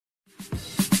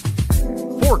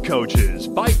For coaches,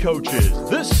 by coaches,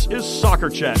 this is Soccer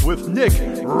Chat with Nick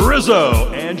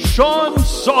Rizzo and Sean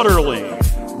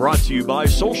Soderling. Brought to you by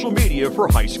Social Media for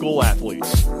High School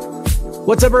Athletes.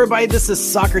 What's up, everybody? This is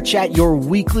Soccer Chat, your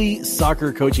weekly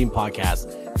soccer coaching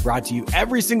podcast. Brought to you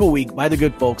every single week by the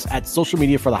good folks at Social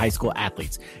Media for the High School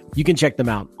Athletes. You can check them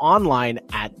out online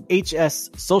at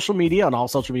HS Social Media on all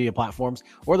social media platforms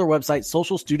or their website,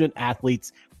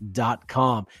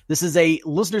 socialstudentathletes.com. This is a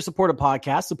listener-supported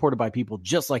podcast supported by people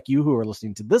just like you who are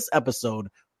listening to this episode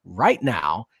right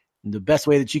now. And the best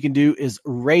way that you can do is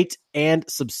rate and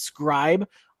subscribe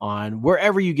on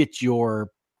wherever you get your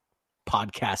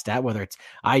podcast at, whether it's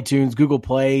iTunes, Google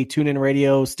Play, TuneIn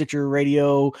Radio, Stitcher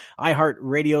Radio, iHeart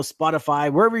Radio,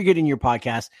 Spotify, wherever you're getting your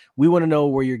podcast. We want to know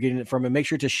where you're getting it from, and make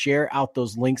sure to share out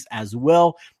those links as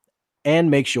well.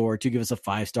 And make sure to give us a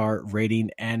 5-star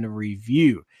rating and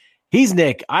review. He's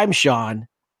Nick. I'm Sean.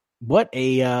 What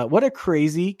a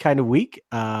crazy kind of week.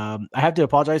 I have to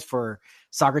apologize for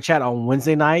Soccer Chat on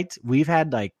Wednesday night. We've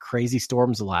had like crazy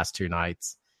storms the last 2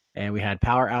 nights. And we had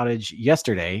power outage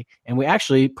yesterday, and we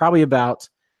actually probably about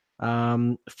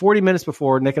 40 minutes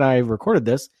before Nick and I recorded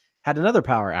this, had another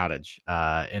power outage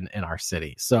in our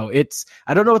city. So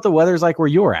I don't know what the weather's like where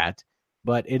you're at,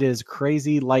 but it is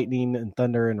crazy lightning and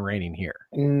thunder and raining here.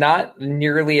 Not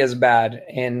nearly as bad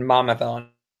in Monmouth, Illinois,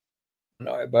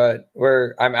 but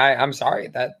I'm sorry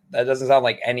that doesn't sound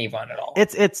like any fun at all.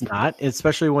 It's not,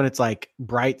 especially when it's like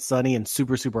bright, sunny, and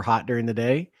super, super hot during the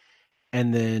day.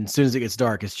 And then as soon as it gets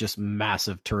dark, it's just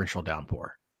massive torrential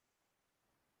downpour.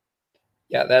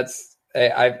 Yeah,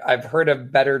 I've heard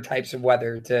of better types of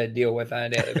weather to deal with on a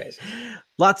daily basis.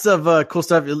 Lots of cool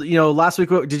stuff. You know, last week,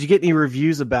 did you get any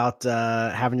reviews about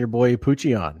having your boy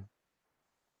Poochie on?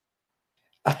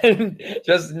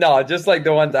 just like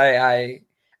the ones I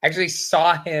actually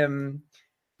saw him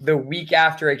the week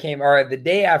after it came, or the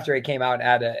day after it came out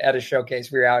at a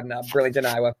showcase. We were out in Burlington,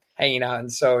 Iowa, hanging out, and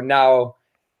so now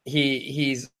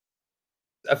he's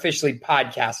officially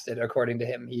podcasted, according to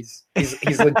him. He's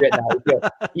legit now.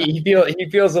 He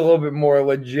feels a little bit more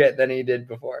legit than he did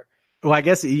before. Well, I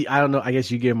guess I don't know. I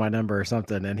guess you gave him my number or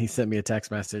something, and he sent me a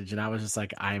text message, and I was just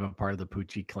like, I am a part of the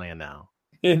Poochie clan now.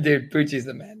 Dude, Poochie's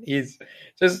the man. He's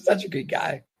just such a good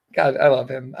guy. God, I love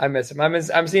him. I miss him.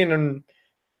 I'm seeing him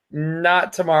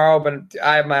not tomorrow, but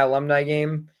I have my alumni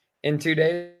game in 2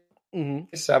 days,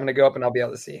 so I'm gonna go up and I'll be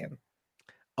able to see him.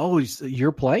 Oh,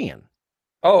 you're playing.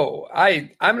 Oh, I'm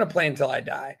going to play until I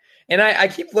die. And I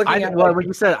keep looking at... Well, when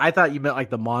you said, I thought you meant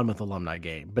like the Monmouth alumni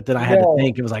game, but then I had to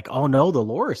think, it was like, oh no, the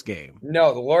Loris game.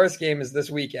 No, the Loris game is this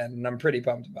weekend, and I'm pretty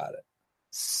pumped about it.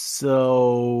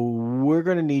 So we're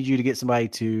going to need you to get somebody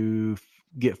to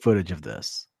get footage of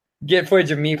this. Get footage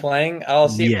of me playing? I'll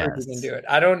see if we can do it.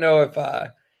 I don't know if...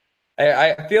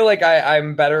 I feel like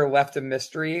I'm better left a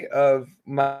mystery of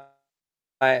my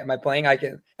playing.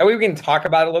 That way we can talk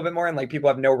about it a little bit more, and like people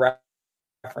have no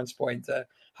reference point to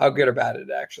how good or bad it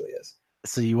actually is.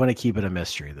 So you want to keep it a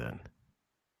mystery then?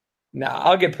 No,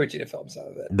 I'll get Poochie to film some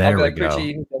of it. There I'll we be go.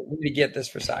 Poochie, we need to get this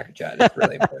for Soccer Chat. It's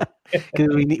really important. Because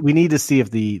we need to see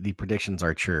if the predictions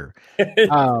are true.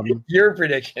 Your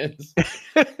predictions.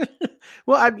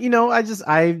 Well, I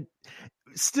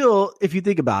still, if you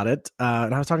think about it,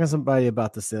 and I was talking to somebody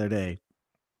about this the other day.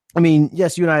 I mean,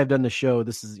 yes, you and I have done the show.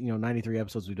 This is, 93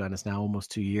 episodes we've done this now,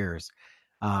 almost 2 years.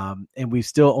 And we've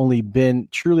still only been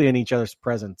truly in each other's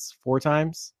presence 4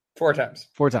 times. 4 times.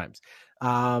 4 times.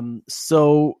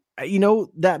 So,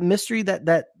 that mystery,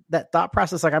 that thought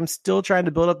process, like I'm still trying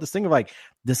to build up this thing of like,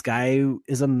 this guy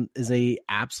is a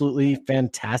absolutely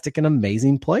fantastic and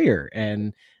amazing player.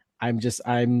 And I'm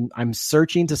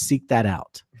searching to seek that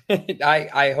out.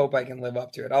 I hope I can live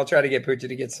up to it. I'll try to get Poochie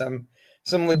to get some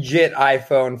legit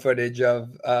iPhone footage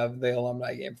of the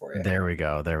alumni game for you. There we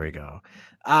go.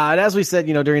 And as we said,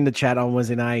 during the chat on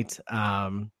Wednesday night,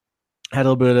 had a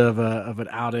little bit of an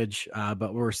outage,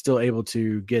 but we're still able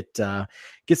to get the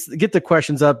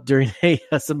questions up during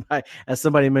as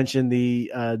somebody mentioned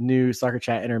the new Soccer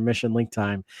Chat intermission link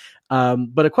time.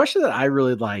 But a question that I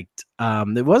really liked,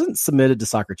 it wasn't submitted to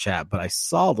Soccer Chat, but I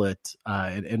saw it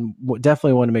and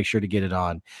definitely want to make sure to get it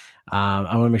on.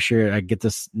 I want to make sure I get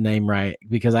this name right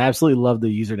because I absolutely love the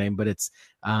username, but it's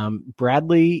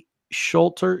Bradley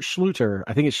Schluter.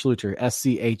 I think it's Schluter,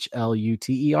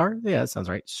 Schluter. Yeah, that sounds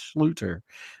right. Schluter.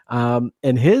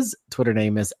 And his Twitter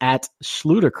name is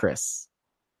 @Schluterchris.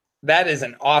 That is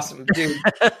an awesome dude.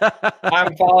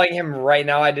 I'm following him right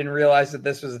now. I didn't realize that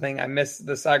this was a thing. I missed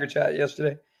the Soccer Chat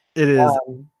yesterday. It is.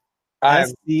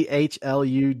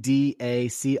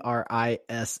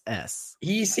 SCHLUDACRISS.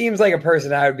 He seems like a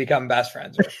person I would become best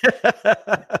friends with.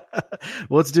 Well,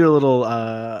 let's do a little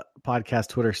podcast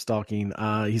Twitter stalking.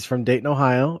 He's from Dayton,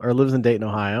 Ohio, or lives in Dayton,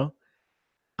 Ohio.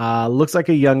 Looks like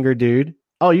a younger dude.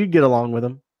 Oh, you'd get along with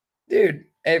him. Dude,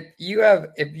 if you have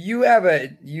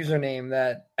a username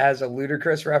that has a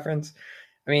Ludacris reference,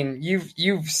 I mean,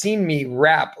 you've seen me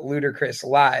rap Ludacris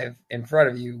live in front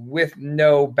of you with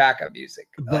no backup music.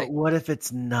 But what if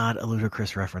it's not a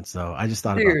Ludacris reference, though? I just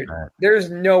thought about that.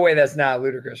 There's no way that's not a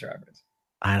Ludacris reference.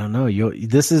 I don't know.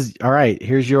 This is all right.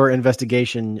 Here's your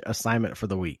investigation assignment for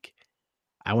the week.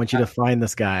 I want you to find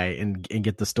this guy and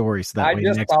get the story so that way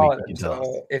next week you can tell us.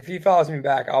 If he follows me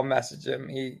back, I'll message him.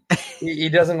 He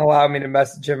doesn't allow me to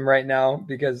message him right now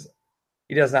because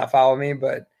he does not follow me,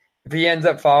 but if he ends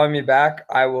up following me back,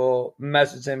 I will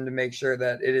message him to make sure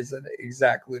that it is an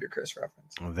exact Ludacris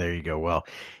reference. Oh, there you go. Well,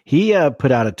 he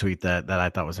put out a tweet that I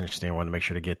thought was interesting. I wanted to make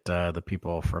sure to get the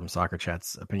people from Soccer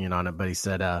Chat's opinion on it. But he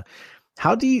said,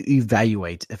 how do you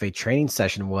evaluate if a training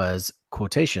session was,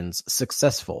 quotations,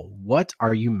 successful? What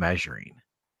are you measuring?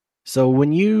 So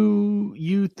when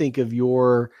you think of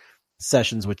your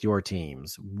sessions with your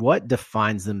teams, what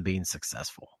defines them being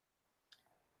successful?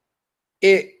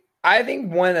 I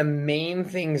think one of the main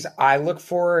things I look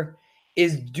for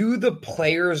is, do the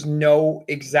players know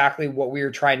exactly what we were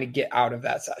trying to get out of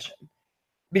that session?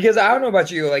 Because I don't know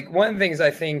about you, like one of the things I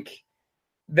think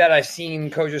that I've seen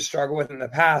coaches struggle with in the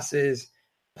past is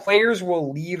players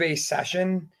will leave a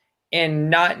session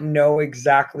and not know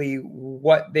exactly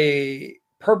what the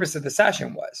purpose of the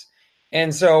session was.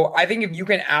 And so I think if you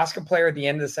can ask a player at the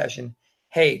end of the session,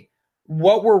 hey,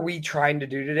 what were we trying to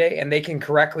do today? And they can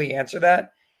correctly answer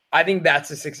that, I think that's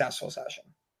a successful session.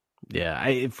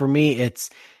 Yeah, for me, it's,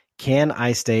 can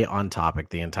I stay on topic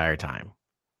the entire time?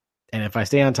 And if I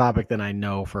stay on topic, then I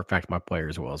know for a fact my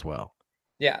players will as well.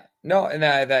 Yeah, no, and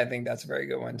I think that's a very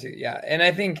good one too. Yeah, and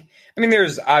I think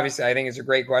there's obviously, I think it's a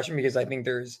great question because I think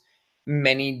there's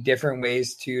many different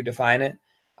ways to define it.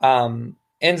 And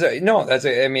so, no, I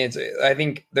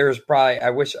think there's probably, I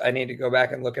wish I need to go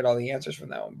back and look at all the answers from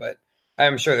that one, but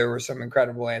I'm sure there were some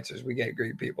incredible answers. We get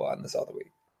great people on this all the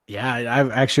week. Yeah, I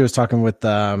actually was talking with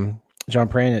John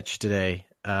Pranich today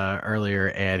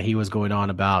earlier, and he was going on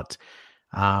about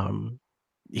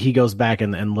he goes back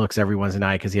and looks every Wednesday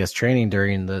night because he has training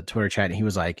during the Twitter chat, and he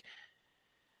was like,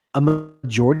 a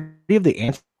majority of the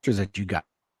answers that you got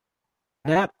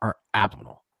that are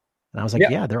abnormal. And I was like,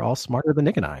 yeah, they're all smarter than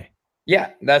Nick and I.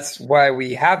 Yeah, that's why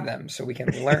we have them, so we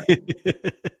can learn.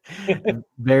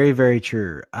 Very, very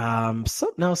true.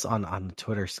 Something else on the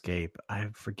Twitterscape. I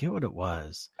forget what it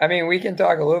was. We can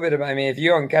talk a little bit about, if you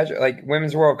don't catch it, like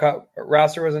Women's World Cup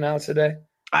roster was announced today.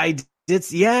 I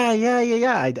did. Yeah.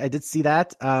 I did see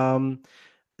that.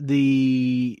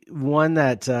 The one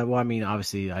that,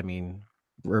 obviously, Megan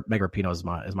Rapinoe is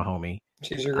my homie.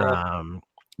 She's your girl.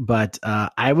 But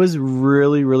I was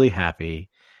really, really happy.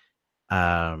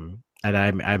 And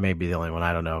I may be the only one,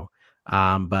 I don't know.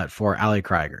 But for Ali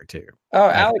Krieger too. Oh,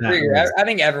 Ali Krieger. I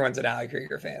think everyone's an Ali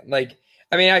Krieger fan. I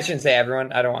shouldn't say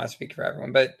everyone. I don't want to speak for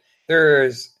everyone, but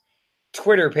there's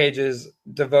Twitter pages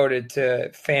devoted to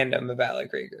fandom of Ali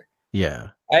Krieger. Yeah.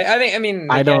 I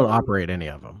think, I don't operate any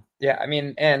of them. Yeah.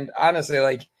 And honestly,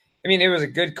 it was a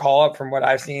good call up from what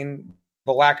I've seen.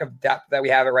 The lack of depth that we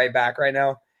have at right back right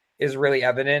now is really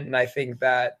evident. And I think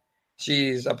that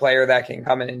she's a player that can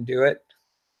come in and do it.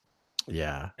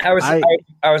 Yeah, I was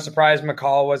surprised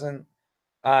McCall wasn't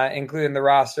included in the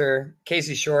roster.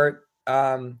 Casey Short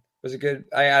was a good.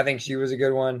 I think she was a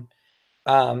good one.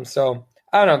 So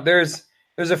I don't know. There's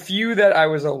a few that I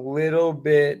was a little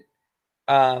bit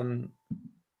now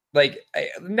that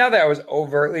I was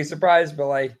overtly surprised,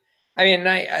 but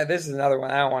this is another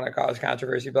one. I don't want to cause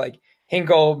controversy, but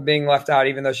Hinkle being left out,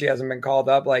 even though she hasn't been called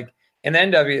up, in the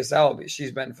NWSL,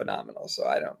 she's been phenomenal. So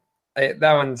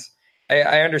that one's.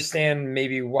 I understand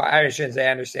maybe why. I shouldn't say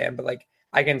I understand, but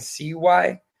I can see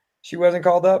why she wasn't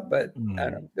called up. But I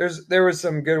don't know. There was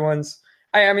some good ones.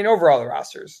 Overall the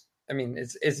rosters.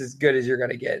 It's as good as you're going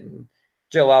to get. And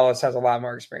Jill Ellis has a lot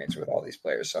more experience with all these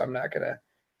players, so I'm not going to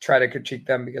try to critique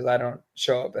them because I don't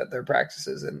show up at their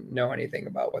practices and know anything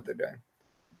about what they're doing.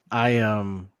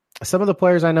 Some of the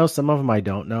players I know, some of them I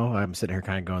don't know. I'm sitting here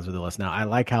kind of going through the list now. I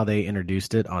like how they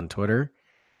introduced it on Twitter.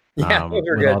 Yeah, those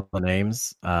are with good. All the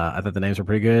names. I thought the names were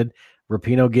pretty good.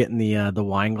 Rapinoe getting the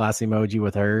wine glass emoji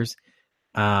with hers.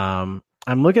 I'm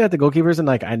looking at the goalkeepers and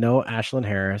I know Ashlyn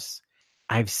Harris.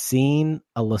 I've seen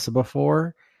Alyssa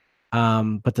before.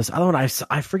 But this other one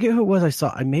I forget who it was I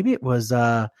saw. Maybe it was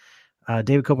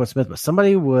David Copeland Smith, but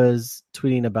somebody was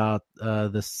tweeting about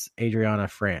this Adriana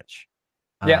Franch.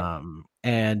 Yeah.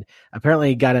 And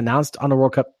apparently got announced on the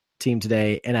World Cup team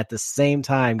today, and at the same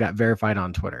time got verified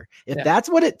on Twitter. If that's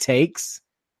what it takes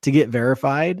to get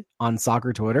verified on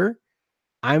soccer Twitter,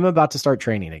 I'm about to start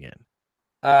training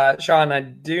again. Sean, I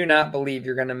do not believe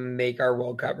you're going to make our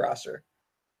World Cup roster.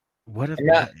 What if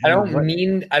I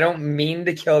don't mean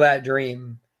to kill that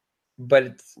dream,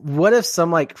 but what if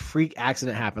some like freak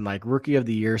accident happened, like Rookie of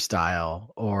the Year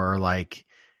style, or like,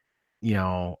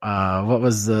 what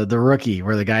was the rookie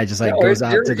where the guy just goes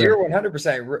out to the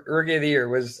 100% Rookie of the Year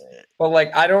was, but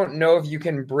like I don't know if you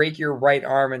can break your right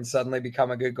arm and suddenly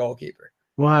become a good goalkeeper.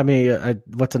 Well, I mean,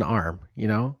 what's an arm?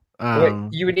 You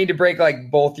would need to break like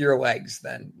both your legs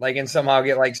then, like, and somehow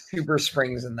get like super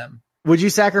springs in them. Would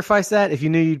you sacrifice that if you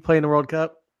knew you'd play in the World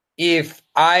Cup?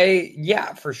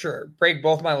 Yeah, for sure. Break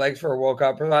both my legs for a World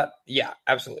Cup or that? Yeah,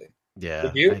 absolutely. Yeah.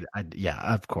 Would you? Yeah,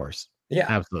 of course. Yeah.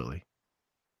 Absolutely.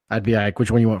 I'd be like,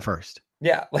 which one you want first?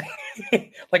 Yeah.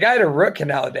 Like I had a root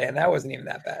canal today and that wasn't even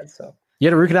that bad. So you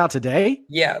had a root canal today?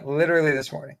 Yeah, literally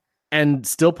this morning. And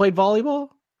still played volleyball?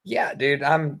 Yeah, dude,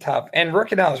 I'm tough. And root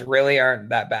canals really aren't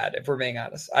that bad, if we're being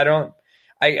honest.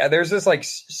 There's this like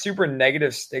super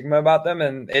negative stigma about them,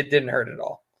 and it didn't hurt at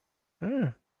all.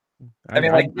 The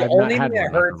only thing that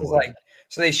hurts is like,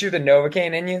 so they shoot the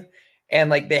Novocaine in you,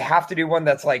 and like they have to do one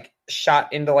that's like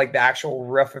shot into like the actual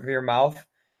roof of your mouth,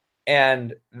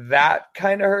 and that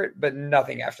kind of hurt, but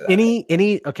nothing after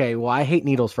that. Okay, well, I hate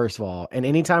needles, first of all, and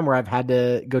anytime where I've had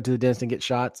to go to the dentist and get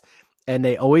shots, and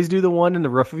they always do the one in the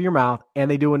roof of your mouth, and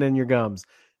they do one in your gums.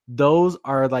 Those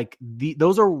are like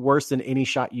those are worse than any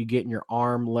shot you get in your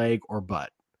arm, leg, or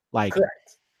butt. Like,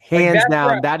 correct. Hands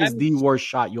down, that is the worst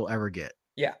shot you'll ever get.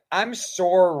 Yeah, I'm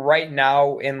sore right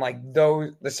now in like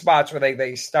the spots where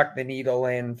they stuck the needle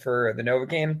in for the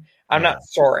Novocaine. I'm not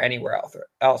sore anywhere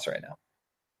else right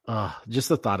now. Just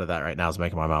the thought of that right now is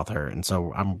making my mouth hurt, and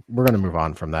so we're gonna move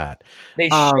on from that.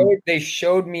 They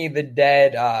showed me the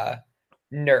dead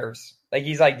nerves. Like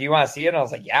he's like, "Do you want to see it?" And I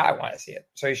was like, "Yeah, I want to see it."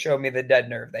 So he showed me the dead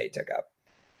nerve that he took up.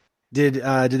 Did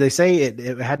they say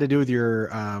it had to do with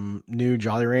your new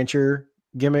Jolly Rancher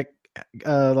gimmick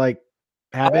like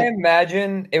habit? I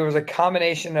imagine it was a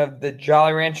combination of the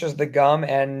Jolly Ranchers, the gum,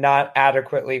 and not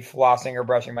adequately flossing or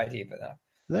brushing my teeth enough.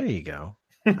 There you go.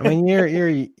 I mean,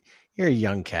 you're a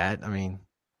young cat. I mean,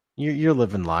 you're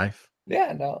living life.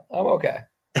 Yeah, no, I'm okay.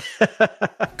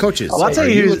 Coaches, I'll tell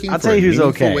you who's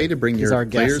okay. Way to bring your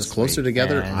players closer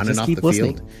together on and off the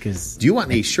field. Do you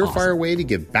want a surefire way to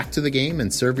give back to the game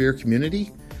and serve your community?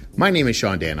 My name is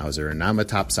Sean Danhauser, and I'm a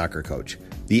top soccer coach.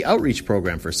 The Outreach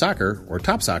Program for Soccer, or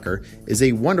Top Soccer, is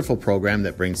a wonderful program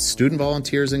that brings student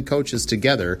volunteers and coaches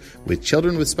together with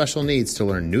children with special needs to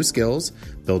learn new skills,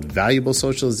 build valuable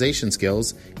socialization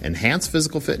skills, enhance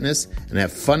physical fitness, and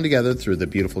have fun together through the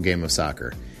beautiful game of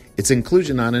soccer. It's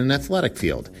inclusion on an athletic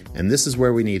field, and this is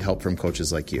where we need help from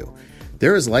coaches like you.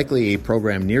 There is likely a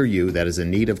program near you that is in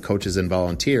need of coaches and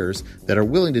volunteers that are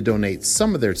willing to donate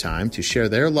some of their time to share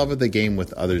their love of the game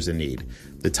with others in need.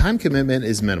 The time commitment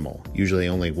is minimal, usually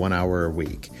only 1 hour a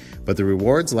week, but the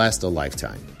rewards last a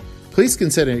lifetime. Please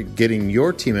consider getting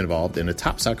your team involved in a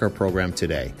Top Soccer program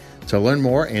today. To learn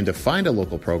more and to find a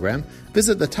local program,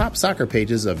 visit the Top Soccer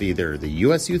pages of either the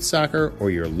U.S. Youth Soccer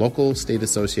or your local state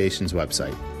association's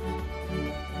website.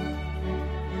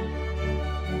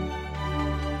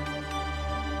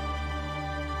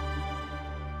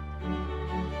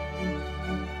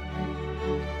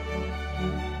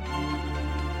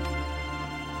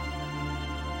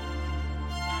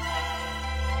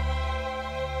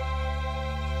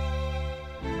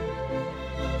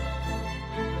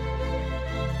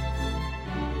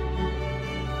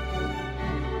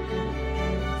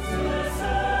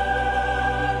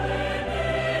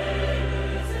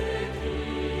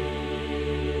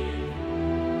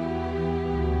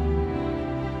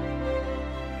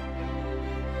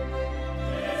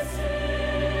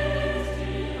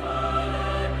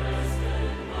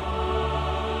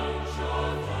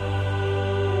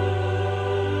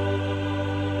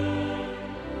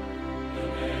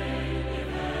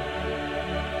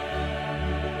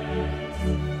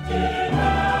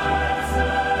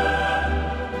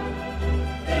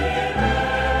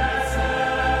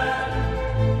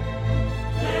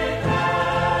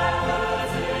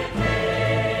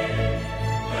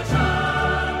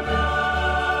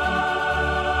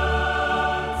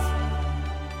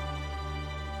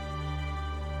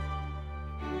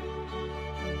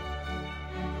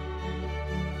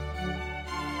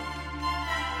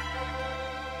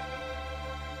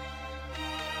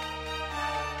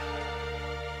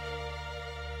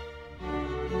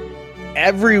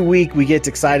 every week we get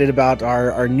excited about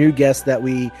our new guests that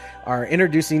we are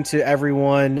introducing to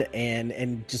everyone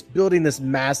and just building this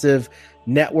massive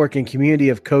network and community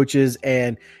of coaches.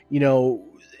 And,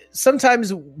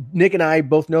 sometimes Nick and I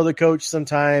both know the coach.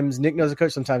 Sometimes Nick knows the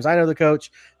coach. Sometimes I know the coach.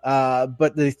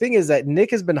 But the thing is that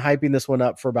Nick has been hyping this one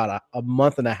up for about a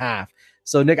month and a half.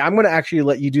 So, Nick, I'm going to actually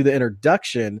let you do the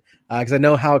introduction because I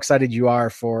know how excited you are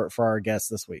for our guests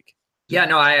this week. Yeah,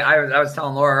 no, I was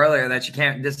telling Laura earlier that she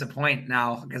can't disappoint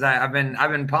now because I've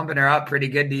been pumping her up pretty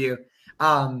good to you.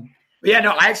 But yeah,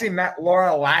 no, I actually met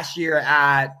Laura last year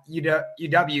at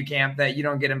UW camp that you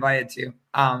don't get invited to.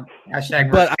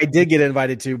 But I did get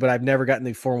invited to, but I've never gotten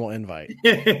the formal invite.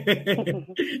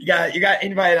 you got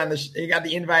invited on you got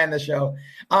the invite on the show.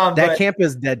 That camp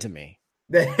is dead to me.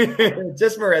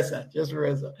 just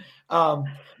Marissa.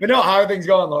 But no, how are things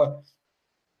going, Laura?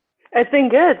 It's been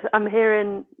good. I'm here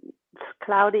in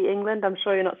cloudy England. I'm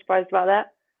sure you're not surprised about that.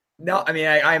 No, I mean,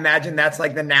 I imagine that's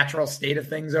like the natural state of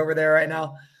things over there right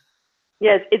now.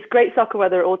 Yes, it's great soccer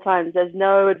weather at all times. There's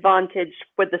no advantage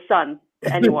with the sun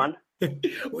to anyone.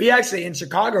 We actually, in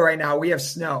Chicago right now, we have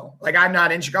snow. Like, I'm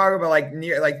not in Chicago, but like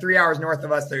 3 hours north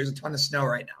of us, there's a ton of snow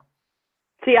right now.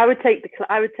 See, I would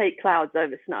take clouds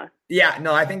over snow. Yeah,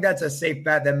 no, I think that's a safe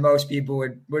bet that most people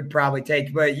would probably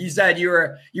take. But you said you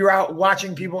were out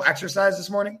watching people exercise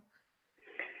this morning?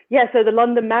 Yeah, so the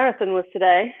London Marathon was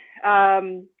today,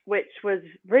 which was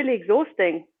really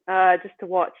exhausting just to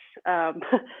watch.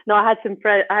 No, I had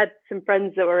some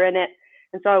friends that were in it,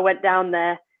 and so I went down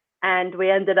there, and we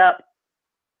ended up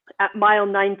at mile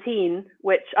 19,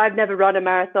 which I've never run a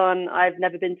marathon. I've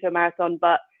never been to a marathon,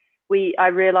 but I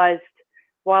realized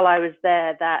while I was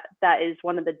there that is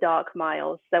one of the dark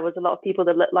miles. There was a lot of people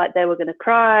that looked like they were going to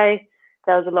cry.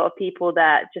 There was a lot of people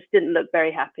that just didn't look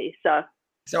very happy. So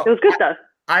it was good though.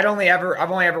 I've only ever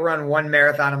run one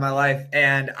marathon in my life,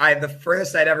 and the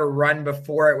furthest I'd ever run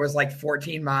before it was like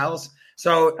 14 miles.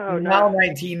 So mile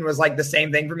 19 was like the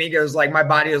same thing for me. It was like my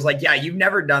body was like, yeah, you've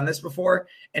never done this before,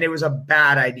 and it was a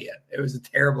bad idea. It was a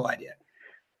terrible idea.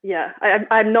 Yeah,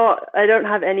 I don't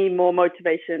have any more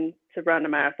motivation to run a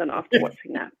marathon after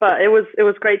watching that, but it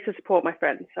was great to support my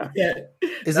friends. So. Yeah.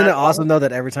 Isn't it awesome though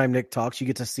that every time Nick talks, you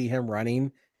get to see him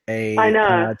running a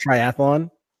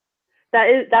triathlon?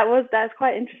 That's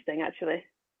quite interesting actually.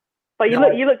 But you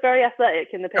look very athletic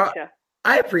in the picture.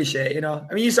 I appreciate it.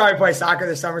 I mean, you saw me play soccer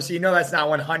this summer, so that's not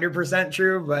 100%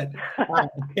 true, but.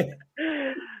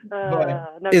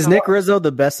 Is Nick Rizzo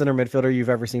the best center midfielder you've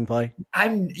ever seen play?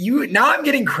 I'm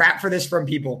getting crap for this from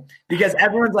people because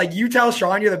everyone's like, you tell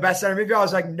Sean you're the best center midfielder. I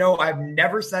was like, no, I've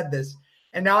never said this.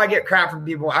 And now I get crap from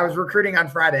people. I was recruiting on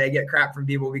Friday. I get crap from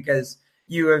people because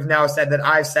you have now said that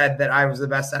I've said that I was the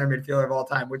best center midfielder of all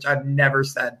time, which I've never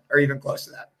said or even close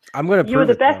to that. I'm going to prove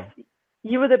it.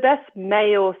 You were the best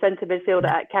male center midfielder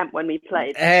at camp when we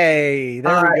played. Hey,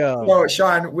 there we go. So,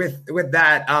 Sean, with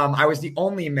that, I was the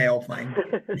only male playing.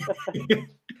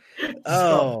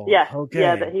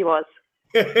 Yeah, that he was.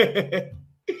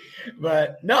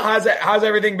 But no, how's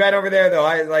everything been over there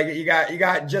though? You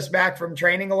got just back from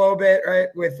training a little bit, right?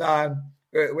 With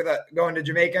going to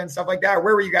Jamaica and stuff like that.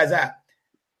 Where were you guys at?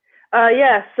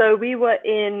 So we were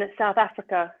in South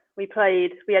Africa. We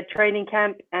had training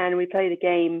camp and we played a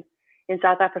game in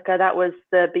South Africa. That was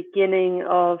the beginning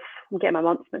of, I'm getting my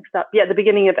months mixed up. Yeah, the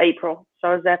beginning of April. So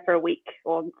I was there for a week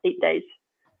or 8 days.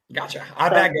 Gotcha.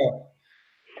 How'd that go?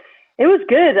 It was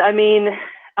good. I mean,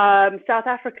 South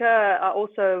Africa are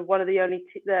also one of the only,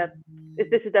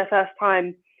 this is their first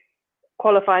time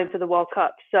qualifying for the World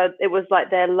Cup. So it was like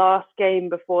their last game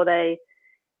before they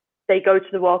go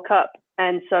to the World Cup.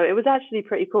 And so it was actually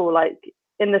pretty cool. Like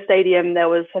in the stadium, there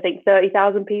was, I think,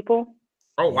 30,000 people.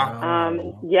 Oh,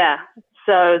 wow. Yeah.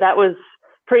 So that was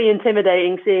pretty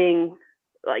intimidating seeing,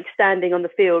 like, standing on the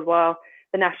field while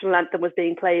the national anthem was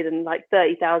being played and like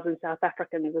 30,000 South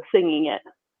Africans were singing it.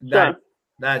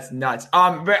 That's nuts.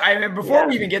 But before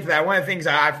we even get to that, one of the things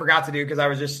I forgot to do because I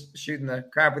was just shooting the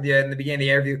crap with you in the beginning of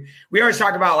the interview, we always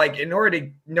talk about, like, in order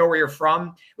to know where you're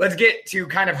from, let's get to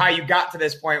kind of how you got to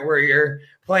this point where you're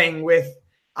playing with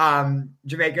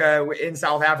Jamaica in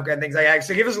South Africa and things like that.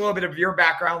 So give us a little bit of your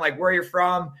background, like where you're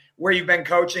from, where you've been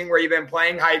coaching, where you've been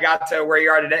playing, how you got to where you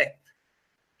are today.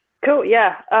 Cool.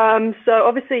 Yeah. So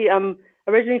obviously I'm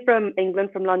originally from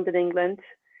England, from London, England.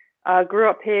 Grew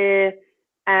up here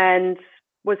and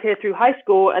was here through high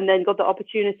school and then got the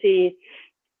opportunity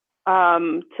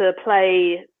to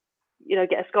play,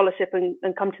 get a scholarship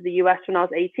and come to the US when I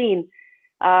was 18.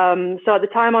 So at the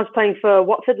time I was playing for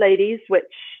Watford Ladies, which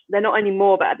they're not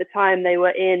anymore, but at the time they were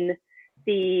in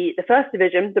the first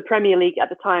division, the Premier League at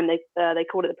the time. They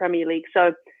called it the Premier League.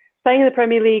 So playing in the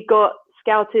Premier League, got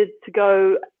scouted to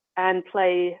go and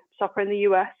play soccer in the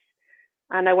US.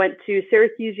 And I went to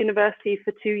Syracuse University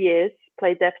for 2 years,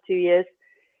 played there for 2 years.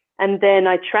 And then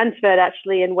I transferred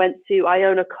actually and went to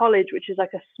Iona College, which is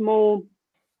like a small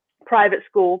private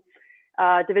school,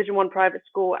 Division I private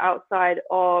school outside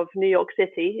of New York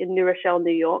City in New Rochelle,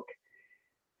 New York.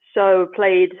 So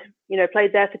played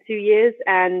there for 2 years.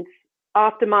 And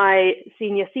after my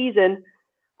senior season,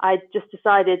 I just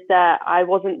decided that I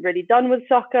wasn't really done with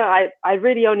soccer. I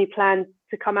really only planned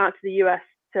to come out to the US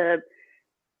to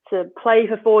play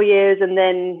for 4 years and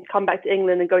then come back to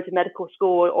England and go to medical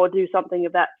school or do something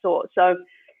of that sort. So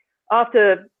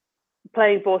after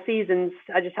playing 4 seasons,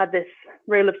 I just had this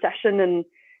real obsession and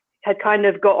had kind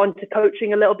of got onto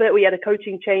coaching a little bit. We had a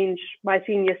coaching change my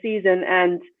senior season,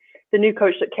 and the new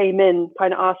coach that came in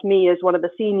kind of asked me as one of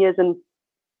the seniors and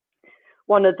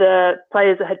one of the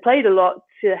players that had played a lot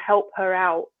to help her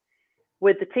out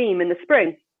with the team in the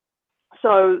spring.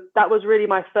 So that was really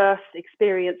my first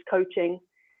experience coaching,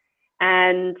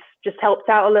 and just helped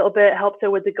out a little bit, helped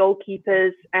her with the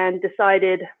goalkeepers, and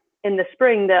decided in the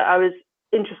spring that I was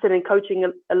interested in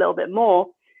coaching a little bit more.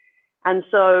 And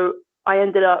so I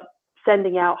ended up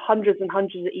sending out hundreds and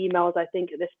hundreds of emails, I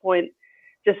think at this point,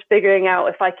 just figuring out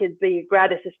if I could be a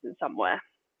grad assistant somewhere.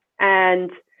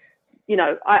 And,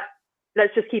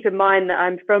 let's just keep in mind that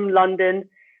I'm from London.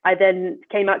 I then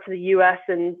came out to the US,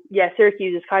 and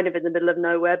Syracuse is kind of in the middle of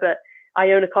nowhere, but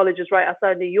Iona College is right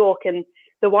outside New York. And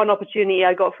the one opportunity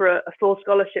I got for a full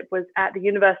scholarship was at the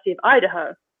University of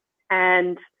Idaho.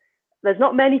 And there's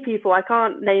not many people, I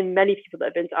can't name many people that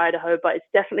have been to Idaho, but it's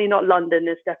definitely not London.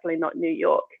 It's definitely not New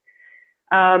York.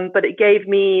 But it gave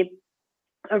me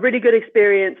a really good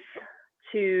experience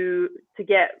to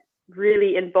get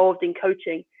really involved in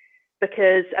coaching,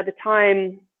 because at the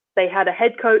time they had a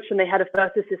head coach and they had a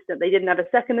first assistant. They didn't have a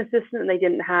second assistant, and they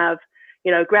didn't have,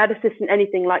 grad assistant,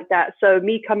 anything like that. So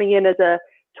me coming in as a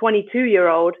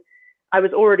 22-year-old, I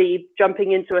was already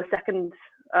jumping into a second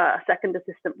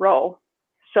assistant role.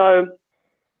 So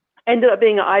ended up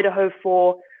being at Idaho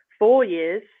for 4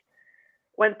 years,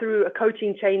 went through a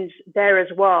coaching change there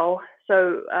as well.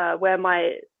 So where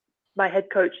my head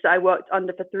coach that I worked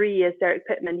under for 3 years, Derek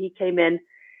Pittman, he came in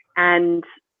and,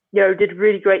 did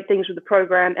really great things with the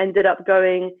program, ended up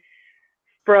going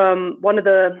from one of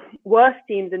the worst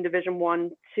teams in Division I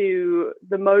to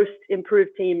the most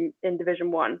improved team in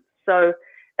Division I. So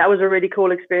that was a really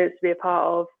cool experience to be a part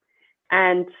of,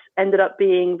 and ended up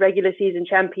being regular season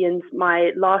champions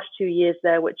my last 2 years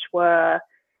there, which were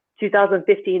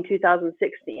 2015,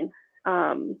 2016.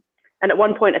 And at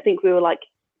one point, I think we were like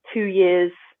 2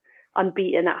 years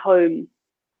unbeaten at home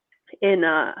in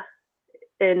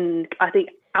I think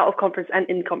out of conference and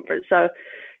in conference. So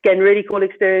again, really cool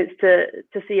experience to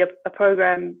see a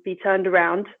program be turned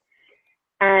around.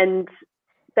 And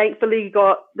thankfully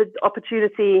got the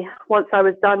opportunity once I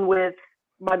was done with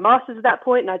my master's at that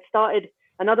point, and I'd started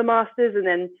another master's and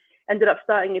then ended up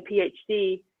starting a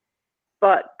PhD,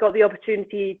 but got the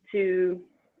opportunity to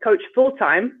coach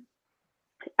full-time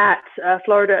at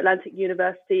Florida Atlantic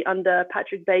University under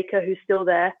Patrick Baker, who's still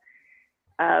there.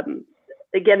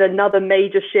 Again, another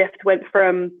major shift, went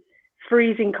from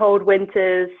freezing cold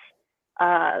winters,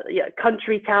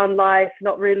 country town life,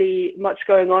 not really much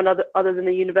going on other than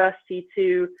the university,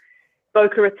 to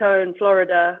Boca Raton,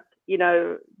 Florida,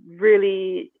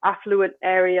 really affluent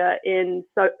area in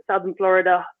southern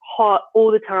Florida, hot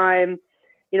all the time.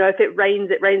 If it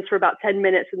rains for about 10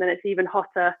 minutes and then it's even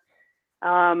hotter.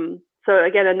 So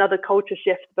again, another culture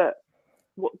shift, but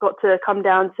got to come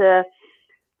down to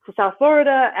South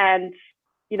Florida and,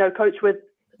 coach with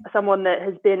someone that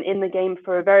has been in the game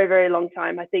for a very, very long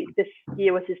time. I think this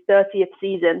year was his 30th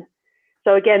season.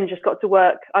 So again, just got to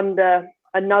work under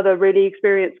another really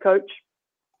experienced coach.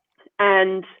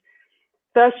 And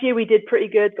first year we did pretty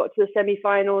good, got to the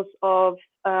semifinals of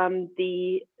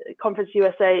the Conference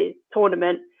USA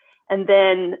tournament. And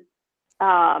then,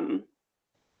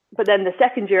 but then the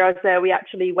second year I was there, we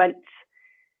actually went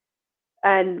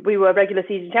and we were regular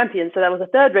season champions. So that was a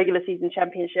third regular season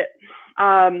championship.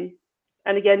 And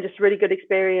again, just really good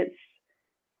experience.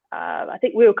 I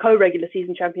think we were co-regular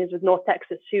season champions with North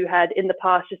Texas, who had in the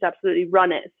past just absolutely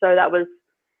run it. So that was,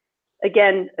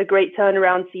 again, a great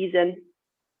turnaround season.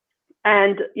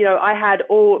 And, I had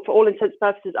for all intents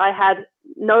and purposes, I had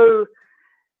no,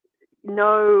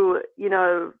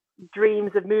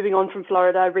 dreams of moving on from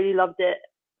Florida. I really loved it,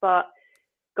 but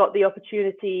got the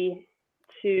opportunity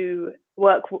to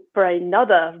work for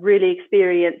another really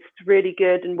experienced, really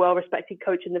good and well-respected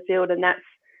coach in the field, and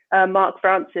that's Mark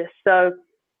Francis. So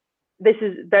this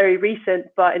is very recent,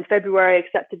 but in February I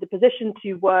accepted the position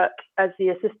to work as the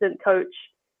assistant coach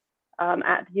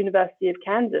at the University of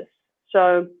Kansas.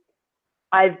 So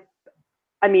it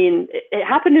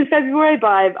happened in February, but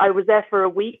I was there for a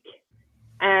week,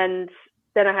 and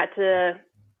then I had to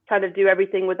kind of do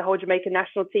everything with the whole Jamaican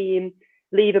national team,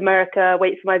 leave America,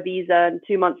 wait for my visa, and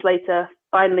 2 months later,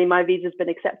 finally my visa's been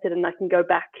accepted and I can go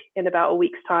back in about a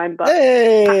week's time. But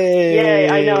hey!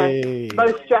 I know,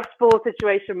 most stressful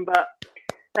situation, but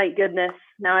thank goodness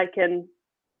now I can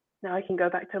go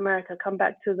back to America, come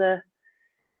back to to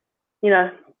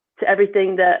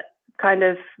everything that kind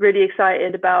of really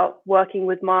excited about working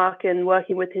with Mark and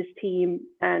working with his team,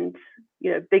 and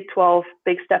Big 12,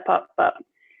 big step up, but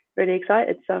really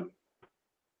excited. So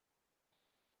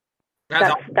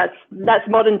that's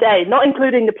modern day, not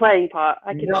including the playing part.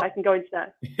 I can go into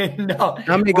that. No.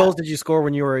 How many goals did you score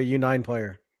when you were a U9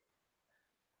 player?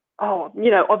 Oh,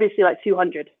 obviously like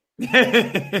 200.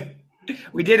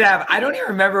 We did have, I don't even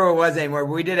remember what it was anymore,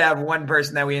 but we did have one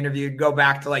person that we interviewed go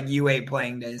back to like U8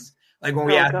 playing days, like when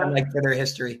we asked them like for their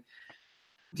history.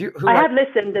 I had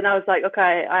listened and I was like,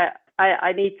 okay,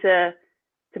 I need to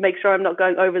make sure I'm not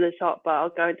going over the top, but I'll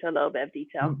go into a little bit of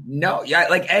detail. No, yeah,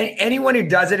 like anyone who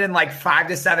does it in like 5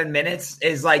 to 7 minutes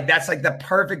is like, that's like the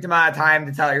perfect amount of time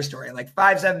to tell your story. Like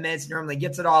 5-7 minutes normally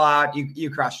gets it all out.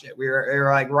 You crushed it. We were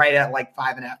like right at like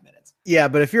 5.5 minutes. Yeah,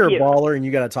 but if you're a baller and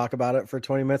you got to talk about it for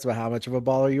 20 minutes about how much of a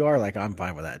baller you are, like I'm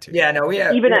fine with that too. Yeah, no,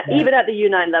 even at the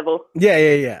U9 level.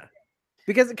 Yeah.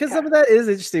 Because some of that is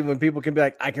interesting when people can be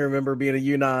like, I can remember being a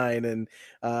U9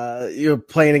 and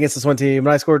playing against this one team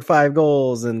and I scored 5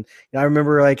 goals and I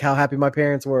remember like how happy my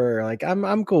parents were. Like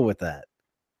I'm cool with that.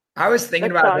 I was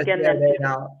thinking about this the other day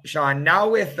now, Sean. Now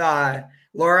with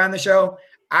Laura on the show,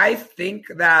 I think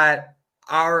that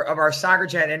our Soccer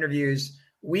Chat interviews,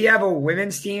 we have a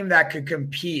women's team that could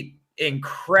compete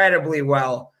incredibly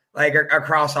well, like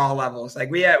across all levels.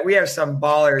 Like we have some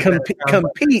ballers.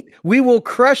 Compete. We will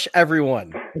crush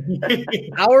everyone.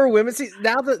 Our women's team.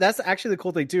 Now that's actually the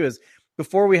cool thing too, is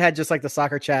before we had just like the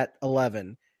Soccer Chat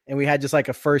 11 and we had just like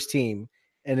a first team.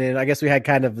 And then I guess we had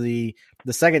kind of the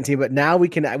second team, but now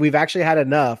we've actually had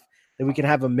enough that we can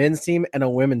have a men's team and a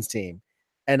women's team.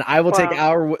 And I will take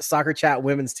our Soccer Chat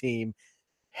women's team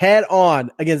head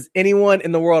on against anyone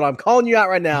in the world. I'm calling you out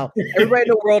right now. Everybody in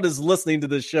the world is listening to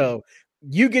this show.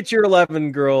 You get your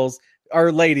 11 girls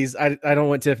or ladies. I don't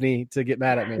want Tiffany to get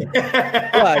mad at me,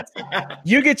 but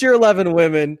you get your 11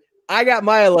 women. I got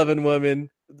my 11 women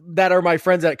that are my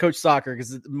friends at Coach Soccer,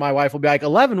 because my wife will be like,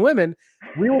 11 women.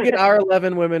 We will get our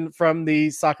 11 women from the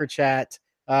Soccer Chat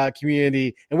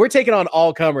community, and we're taking on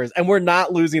all comers, and we're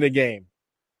not losing a game.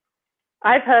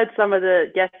 I've heard some of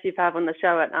the guests you've had on the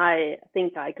show, and I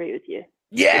think I agree with you.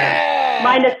 Yeah.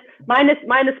 Minus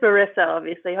Marissa,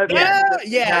 obviously. Hope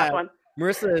yeah.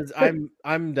 Marissa is.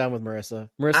 I'm done with Marissa.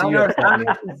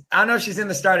 I don't know if she's in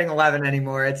the starting 11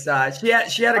 anymore. It's she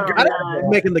had a good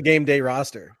making the game day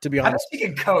roster, to be honest. She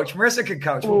can coach. Marissa could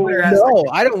coach. No,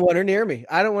 I don't want her near me.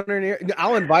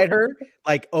 I'll invite her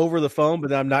like over the phone, but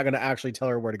then I'm not going to actually tell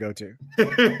her where to go to.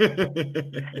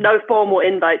 No formal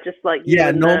invite, just like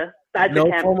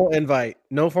formal invite.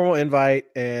 No formal invite,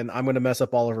 and I'm going to mess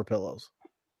up all of her pillows.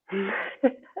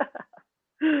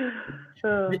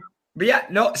 But yeah,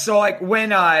 no. So like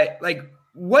when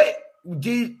what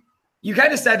did you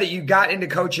kind of said that you got into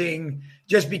coaching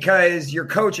just because your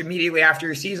coach immediately after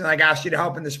your season like asked you to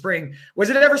help in the spring? Was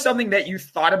it ever something that you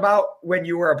thought about when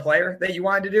you were a player that you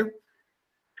wanted to do?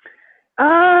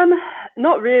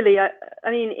 Not really. I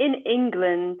mean, in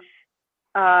England,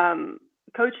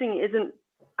 coaching isn't.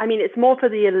 I mean, it's more for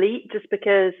the elite, just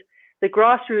because the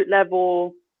grassroots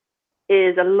level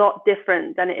is a lot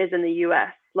different than it is in the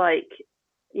US. Like,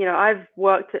 I've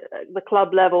worked at the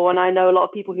club level, and I know a lot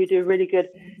of people who do a really good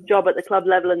job at the club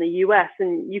level in the US,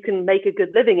 and you can make a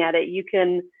good living at it. You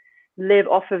can live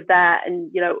off of that,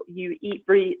 and, you eat,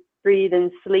 breathe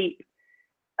and sleep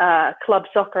club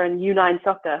soccer and U9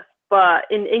 soccer. But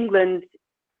in England,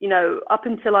 up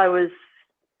until I was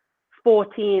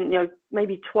 14,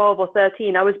 maybe 12 or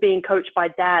 13, I was being coached by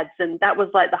dads, and that was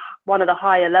like one of the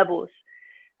higher levels.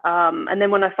 And then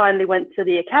when I finally went to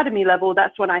the academy level,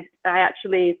 that's when I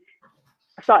actually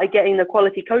started getting the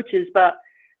quality coaches. But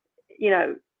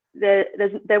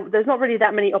there's not really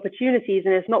that many opportunities,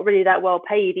 and it's not really that well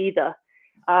paid either.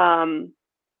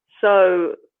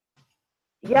 So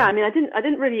yeah, I mean, I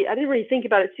didn't really think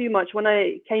about it too much. When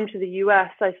I came to the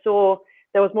US, I saw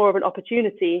there was more of an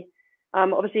opportunity.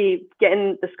 Obviously,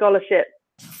 getting the scholarship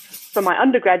for my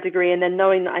undergrad degree, and then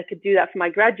knowing that I could do that for my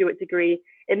graduate degree,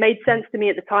 it made sense to me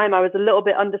at the time. I was a little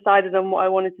bit undecided on what I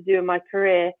wanted to do in my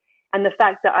career, and the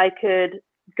fact that I could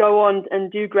go on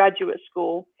and do graduate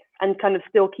school and kind of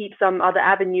still keep some other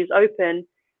avenues open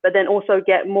but then also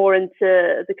get more into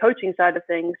the coaching side of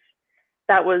things.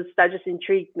 That just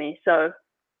intrigued me. So,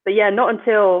 but yeah, not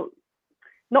until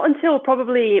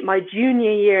probably my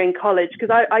junior year in college,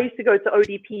 because I used to go to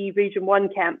ODP Region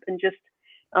 1 camp and just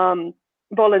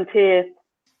volunteer.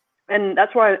 And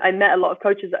that's where I met a lot of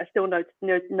coaches that I still know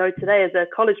today. As a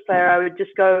college player, I would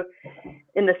just go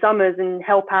in the summers and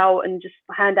help out and just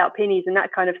hand out pennies and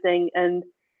that kind of thing. And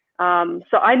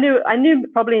so I knew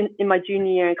probably in my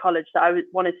junior year in college that I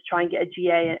wanted to try and get a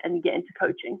GA and get into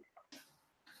coaching.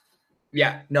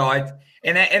 Yeah, no,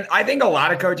 and I think a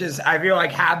lot of coaches, I feel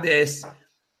like, have this.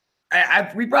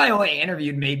 We probably only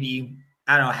interviewed maybe,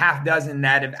 I don't know, half dozen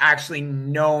that have actually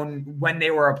known when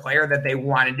they were a player that they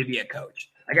wanted to be a coach.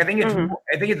 Like, I think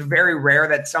it's very rare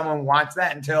that someone wants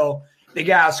that until they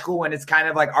get out of school and it's kind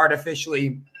of like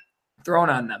artificially thrown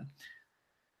on them.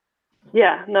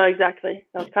 Yeah, no, exactly.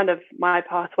 That was kind of my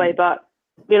pathway, but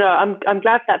I'm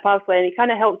glad for that pathway, and it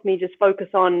kind of helped me just focus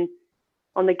on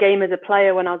the game as a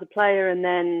player when I was a player, and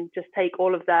then just take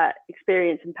all of that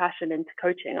experience and passion into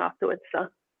coaching afterwards. So.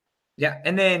 Yeah,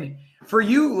 and then for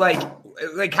you, like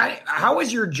how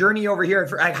was your journey over here?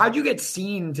 How'd you get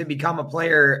seen to become a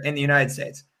player in the United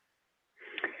States?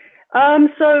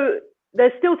 So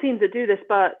there's still teams that do this,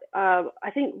 but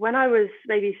I think when I was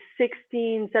maybe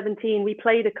 16, 17, we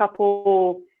played a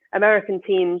couple American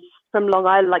teams from Long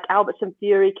Island, like Albertson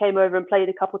Fury came over and played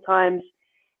a couple times.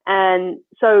 And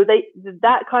so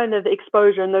that kind of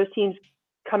exposure and those teams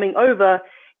coming over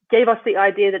gave us the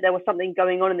idea that there was something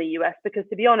going on in the US, because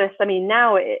to be honest, I mean,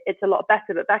 now it's a lot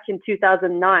better, but back in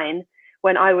 2009,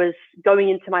 when I was going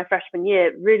into my freshman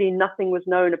year, really nothing was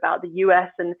known about the US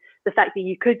and the fact that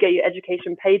you could get your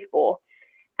education paid for.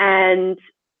 And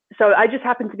so I just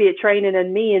happened to be at training,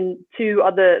 and me and two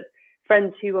other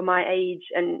friends who were my age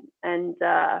and ended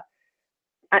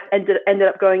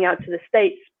up going out to the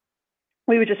States.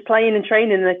 We were just playing and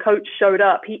training, and the coach showed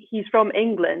up. He's from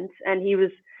England, and he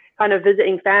was kind of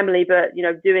visiting family, but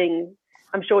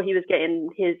I'm sure he was getting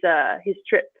his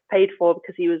trip paid for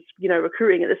because he was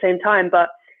recruiting at the same time. But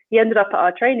he ended up at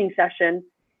our training session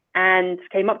and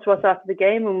came up to us after the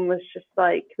game and was just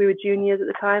like, we were juniors at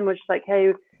the time, was just like,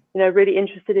 hey, really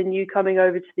interested in you coming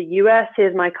over to the US.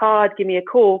 Here's my card, give me a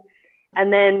call.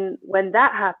 And then when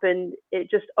that happened, it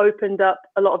just opened up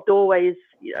a lot of doorways,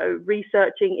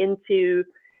 researching into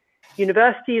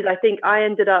universities. I think I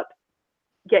ended up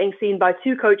getting seen by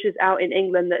two coaches out in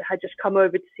England that had just come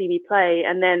over to see me play.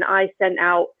 And then I sent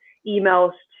out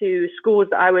emails to schools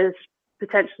that I was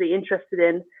potentially interested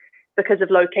in because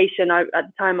of location. At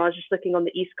the time, I was just looking on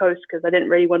the East Coast because I didn't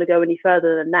really want to go any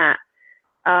further than that.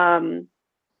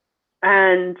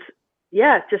 And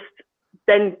yeah, just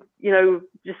then,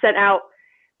 just sent out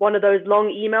one of those long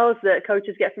emails that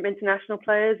coaches get from international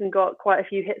players and got quite a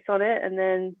few hits on it, and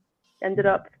then ended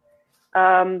up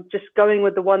just going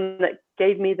with the one that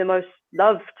gave me the most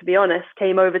love, to be honest.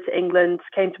 Came over to England,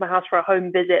 came to my house for a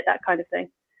home visit, that kind of thing.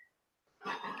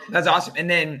 That's awesome. And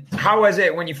then how was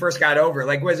it when you first got over?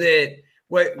 Like, what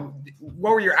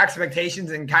were your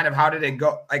expectations and kind of how did it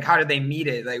go? Like, how did they meet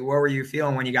it? Like, what were you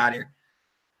feeling when you got here?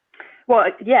 Well,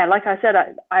 yeah, like I said,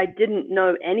 I didn't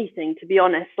know anything, to be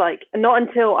honest. Like, not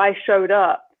until I showed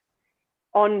up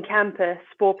on campus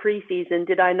for preseason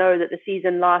did I know that the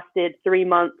season lasted 3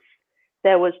 months.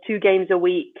 There was 2 games a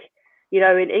week.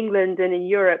 In England and in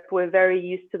Europe, we're very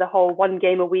used to the whole 1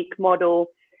 game a week model.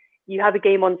 You have a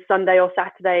game on Sunday or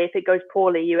Saturday. If it goes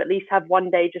poorly, you at least have 1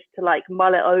 day just to like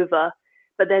mull it over.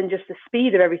 But then just the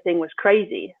speed of everything was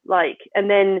crazy. And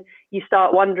then you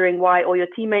start wondering why all your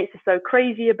teammates are so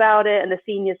crazy about it. And the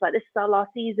seniors like, this is our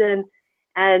last season.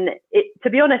 And to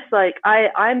be honest,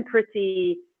 I'm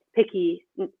pretty picky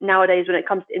nowadays when it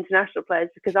comes to international players,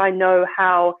 because I know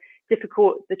how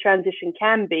difficult the transition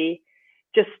can be,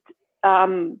 just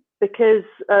because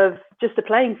of just the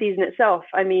playing season itself.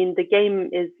 I mean, the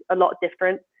game is a lot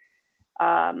different.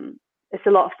 It's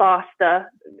a lot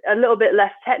faster, a little bit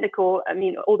less technical. I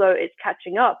mean, although it's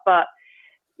catching up, but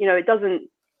it doesn't.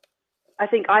 I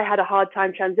think I had a hard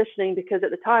time transitioning because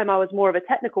at the time I was more of a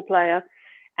technical player,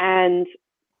 and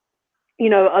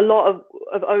a lot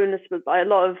of onus was, a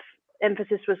lot of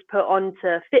emphasis was put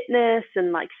onto fitness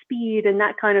and like speed and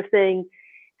that kind of thing.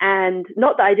 And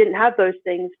not that I didn't have those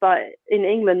things, but in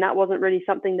England, that wasn't really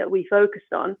something that we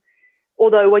focused on.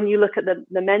 Although when you look at the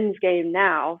men's game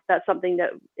now, that's something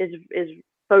that is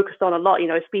focused on a lot,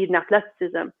 speed and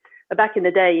athleticism. But back in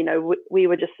the day, we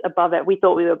were just above it. We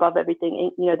thought we were above everything,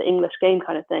 the English game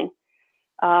kind of thing.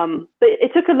 But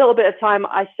it took a little bit of time.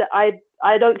 I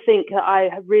don't think that I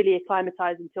really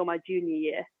acclimatized until my junior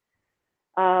year.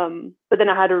 But then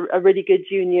I had a really good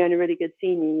junior and a really good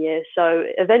senior year. So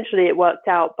eventually it worked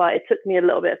out, but it took me a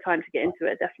little bit of time to get into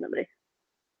it, definitely.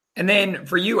 And then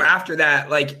for you after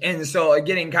that, and so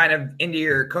getting kind of into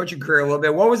your coaching career a little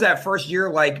bit, what was that first year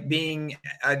like being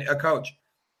a coach?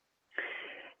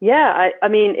 Yeah, I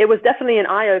mean, it was definitely an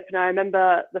eye-opener. I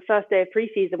remember the first day of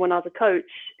preseason when I was a coach,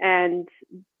 and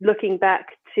looking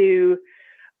back to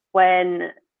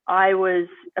when I was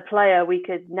a player, we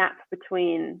could nap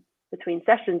between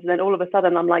sessions, and then all of a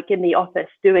sudden I'm like in the office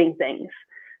doing things.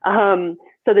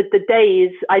 So the days,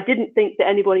 I didn't think that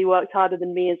anybody worked harder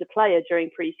than me as a player during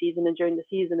preseason and during the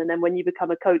season. And then when you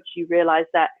become a coach, you realize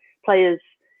that players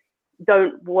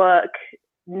don't work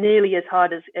nearly as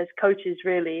hard as coaches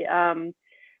really.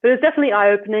 But it was definitely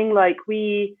eye-opening. Like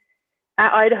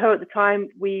at Idaho at the time,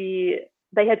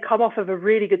 they had come off of a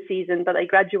really good season, but they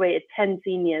graduated 10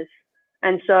 seniors.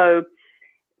 And so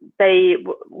they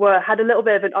had a little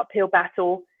bit of an uphill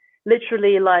battle.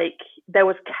 Literally, like there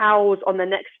was cows on the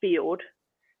next field.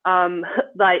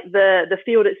 Like the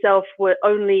field itself were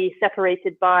only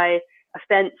separated by a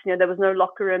fence. There was no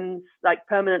locker rooms, like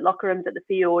permanent locker rooms at the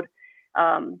field.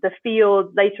 The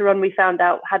field later on we found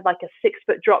out had like a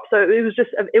 6-foot drop. So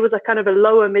it was a kind of a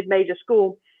lower mid-major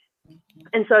school.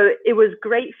 And so it was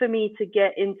great for me to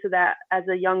get into that as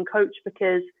a young coach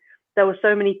because there were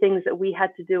so many things that we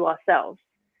had to do ourselves.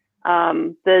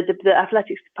 The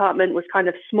athletics department was kind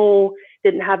of small,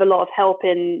 didn't have a lot of help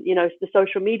in, the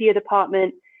social media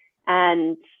department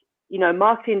and,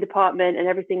 marketing department and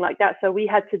everything like that. So we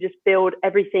had to just build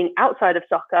everything outside of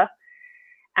soccer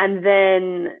and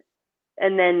then,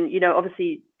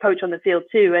 obviously coach on the field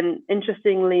too. And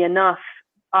interestingly enough,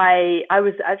 I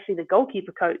was actually the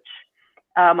goalkeeper coach,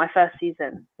 my first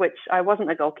season, which I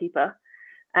wasn't a goalkeeper.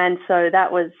 And so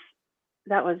that was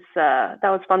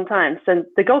fun times. So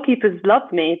the goalkeepers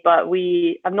loved me, but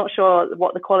I'm not sure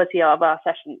what the quality of our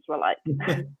sessions were like.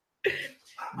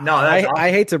 No,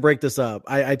 I hate to break this up.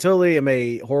 I totally am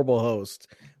a horrible host,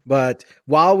 but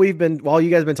while you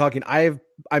guys have been talking,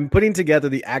 I'm putting together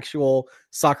the actual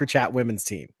Soccer Chat women's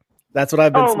team. That's what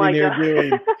I've been sitting here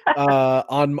doing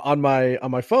on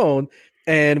my phone.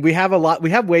 And we have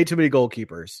way too many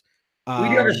goalkeepers. We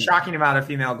do have a shocking amount of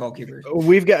female goalkeepers.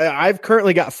 I've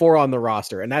currently got 4 on the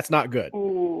roster, and that's not good.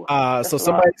 Ooh, so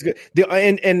somebody's good.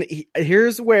 And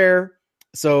here's where.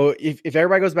 So if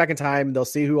everybody goes back in time, they'll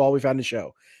see who all we found to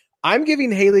show. I'm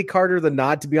giving Haley Carter the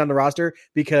nod to be on the roster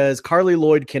because Carly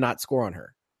Lloyd cannot score on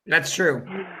her. That's true.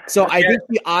 So I think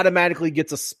he automatically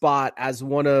gets a spot as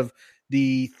one of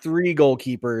the 3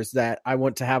 goalkeepers that I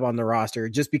want to have on the roster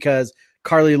just because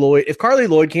Carly Lloyd. If Carly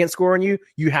Lloyd can't score on you,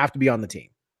 you have to be on the team.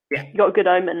 Yeah, you got a good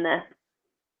omen there.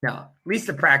 No, at least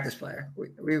the practice player.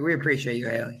 We appreciate you,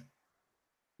 Haley.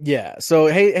 Yeah. So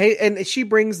hey, and she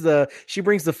brings the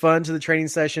fun to the training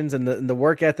sessions and the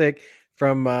work ethic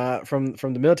from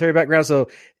the military background. So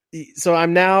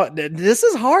I'm now. This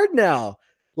is hard now.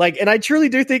 Like, and I truly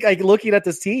do think, like, looking at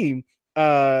this team,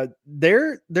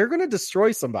 they're going to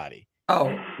destroy somebody.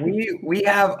 Oh, we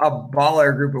have a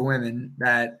baller group of women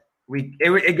that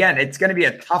it's going to be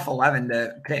a tough 11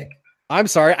 to pick. I'm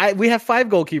sorry. We have 5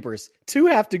 goalkeepers. 2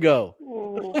 have to go.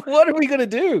 What are we going to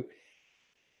do?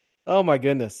 Oh my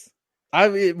goodness.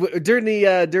 During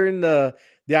the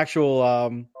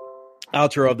actual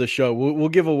outro of the show, we'll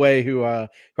give away who our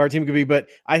team could be. But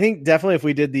I think definitely if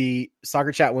we did the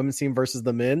Soccer Chat women's team versus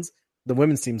the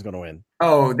women's team's going to win.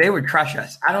 Oh, they would crush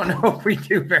us. I don't know if we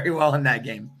do very well in that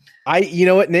game. You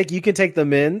know what, Nick? You can take the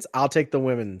men's. I'll take the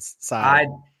women's side.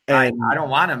 I don't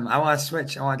want him. I want to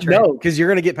switch. I want to trade. No, because you're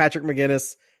going to get Patrick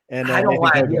McGinnis. And I don't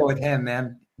want to deal with him,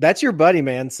 man. That's your buddy,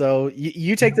 man. So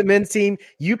you take the men's team.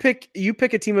 You pick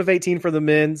a team of 18 for the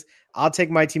men's. I'll take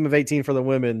my team of 18 for the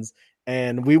women's,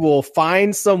 and we will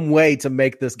find some way to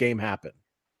make this game happen.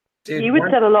 Dude, you would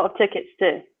sell a lot of tickets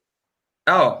too.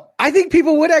 Oh, I think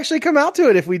people would actually come out to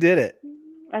it if we did it.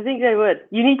 I think they would.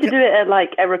 You need to do it at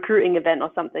like a recruiting event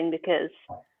or something because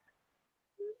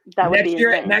that would be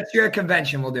insane. Next year at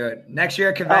convention, we'll do it. Next year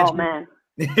at convention. Oh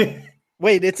man.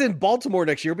 Wait, it's in Baltimore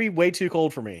next year. It'll be way too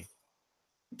cold for me.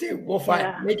 Dude, we'll find.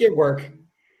 Yeah. Make it work. At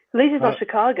least it's not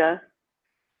Chicago.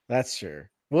 That's true.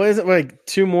 Well, is it like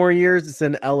 2 more years? It's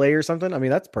in LA or something. I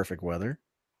mean, that's perfect weather.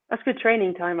 That's good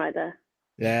training time right there.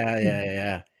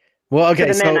 Yeah. Well, okay.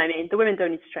 For the men, I mean, the women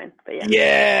don't need to train, but yeah.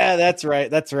 Yeah, that's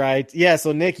right. Yeah.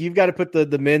 So Nick, you've got to put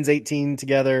the men's 18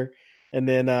 together, and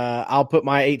then I'll put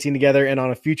my 18 together. And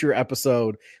on a future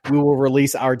episode, we will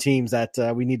release our teams that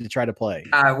we need to try to play.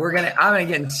 I'm gonna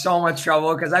get in so much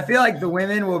trouble because I feel like the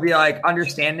women will be like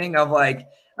understanding of like,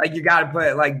 Like you got to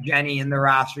put like Jenny in the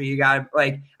roster. You got to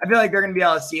I feel like they're going to be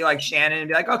able to see like Shannon and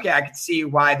be like, okay, I can see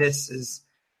why this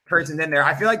person's in there.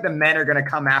 I feel like the men are going to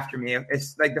come after me.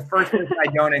 It's like the first person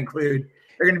I don't include.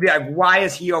 They're going to be like, why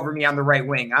is he over me on the right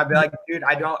wing? I'd be like, dude,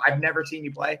 I've never seen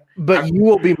you play. But you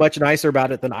will be much nicer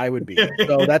about it than I would be.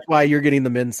 So that's why you're getting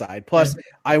the men's side. Plus,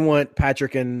 I want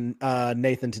Patrick and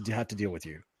Nathan to have to deal with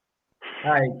you.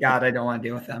 God, I don't want to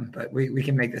deal with them, but we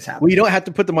can make this happen. Well, you don't have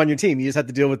to put them on your team. You just have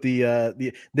to deal with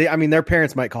their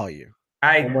parents might call you.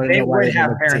 They would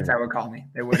have parents that would call me.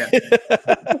 They would have.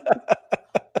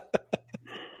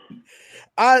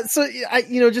 So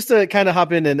just to kind of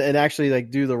hop in and actually like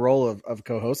do the role of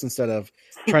co-host instead of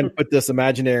trying to put this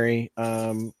imaginary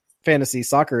fantasy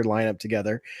soccer lineup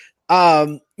together.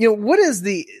 What is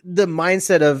the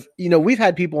mindset of, we've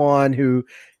had people on who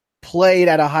played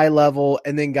at a high level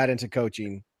and then got into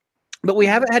coaching, but we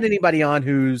haven't had anybody on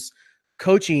who's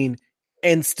coaching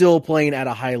and still playing at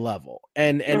a high level.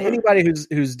 And anybody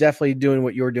who's definitely doing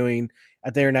what you're doing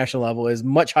at the international level is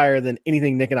much higher than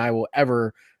anything Nick and I will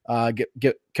ever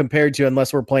get compared to,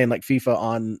 unless we're playing like FIFA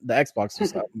on the Xbox or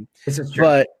something. This is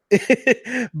true.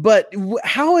 But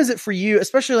how is it for you,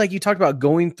 especially like you talked about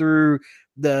going through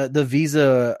the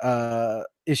visa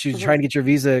issues, trying to get your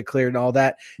visa cleared and all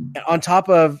that, on top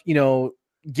of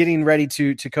getting ready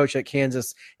to coach at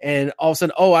Kansas, and all of a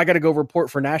sudden, I got to go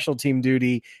report for national team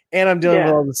duty, and I'm dealing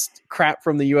with all this crap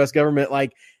from the U.S. government.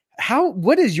 Like,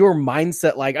 what is your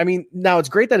mindset like? I mean, now it's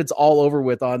great that it's all over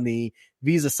with on the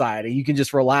visa side and you can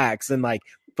just relax and like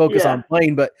focus on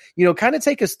playing, but kind of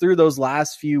take us through those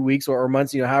last few weeks or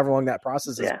months, however long that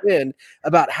process has been,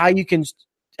 about how you can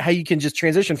just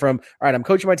transition from, all right, I'm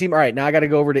coaching my team, all right, now I got to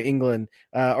go over to England,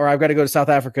 or I've got to go to South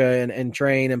Africa and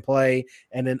train and play,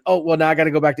 and then now I got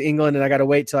to go back to England and I got to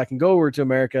wait till I can go over to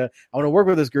America. I want to work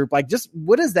with this group. Like, just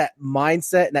what is that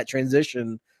mindset and that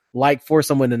transition like for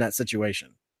someone in that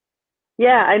situation?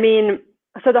 Yeah, I mean,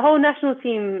 so the whole national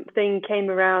team thing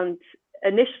came around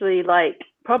initially like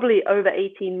probably over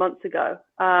 18 months ago,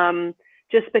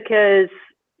 just because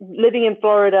living in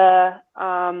Florida,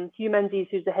 Hugh Menzies,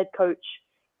 who's the head coach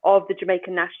of the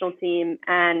Jamaican national team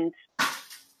and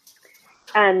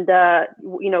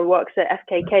works at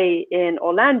FKK in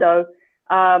Orlando,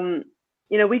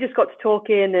 we just got to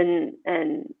talking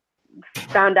and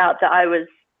found out that I was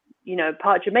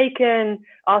part Jamaican,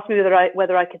 asked me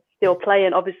whether I could still play,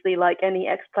 and obviously like any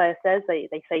ex-player says, they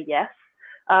say yes.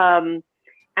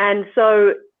 And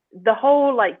so the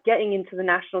whole like getting into the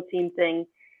national team thing,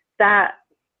 that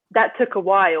took a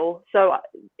while. So I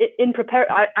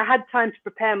had time to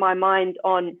prepare my mind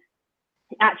on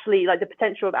actually like the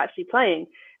potential of actually playing.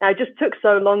 And it just took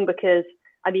so long because,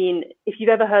 I mean, if you've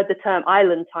ever heard the term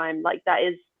island time, like that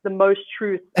is the most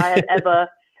truth I have ever,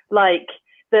 like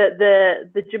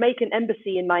the Jamaican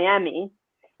embassy in Miami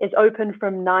is open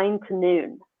from 9 to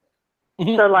noon.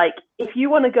 Mm-hmm. So like, if you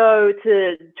want to go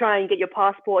to try and get your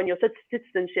passport and your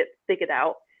citizenship figured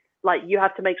out, like you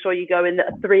have to make sure you go in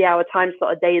a 3-hour time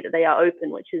slot a day that they are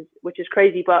open, which is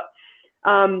crazy. But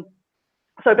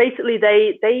so basically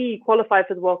they qualified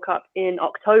for the World Cup in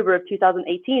October of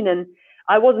 2018, and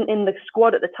I wasn't in the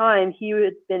squad at the time. He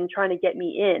had been trying to get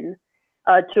me in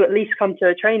to at least come to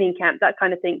a training camp, that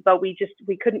kind of thing. But we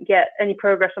couldn't get any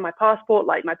progress on my passport.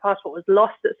 Like my passport was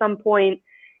lost at some point,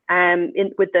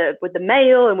 with the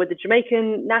mail and with the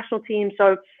Jamaican national team.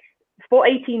 So for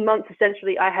 18 months,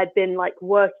 essentially, I had been like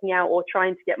working out or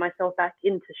trying to get myself back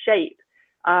into shape,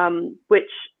 which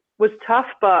was tough,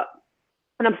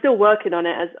 and I'm still working on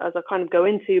it as I kind of go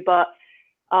into, but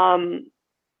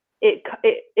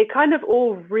it kind of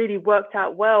all really worked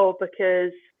out well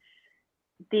because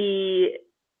the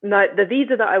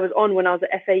visa that I was on when I was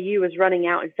at FAU was running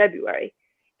out in February.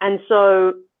 And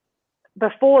so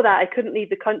before that, I couldn't leave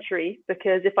the country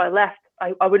because if I left,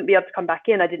 I wouldn't be able to come back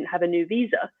in. I didn't have a new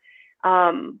visa.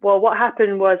 Well, what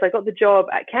happened was I got the job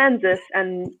at Kansas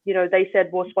and, they said,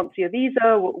 we'll sponsor your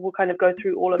visa. We'll kind of go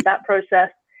through all of that process.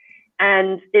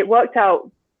 And it worked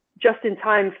out just in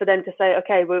time for them to say,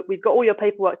 okay, we've got all your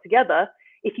paperwork together.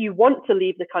 If you want to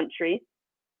leave the country,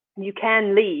 you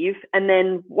can leave. And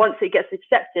then once it gets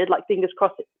accepted, like fingers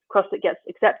crossed it gets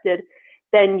accepted,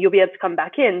 then you'll be able to come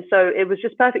back in. So it was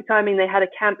just perfect timing. They had a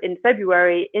camp in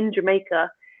February in Jamaica.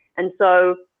 And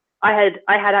so I had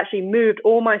actually moved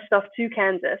all my stuff to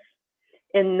Kansas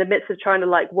in the midst of trying to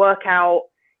like work out,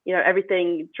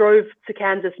 everything, drove to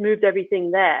Kansas, moved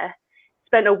everything there,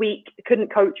 spent a week,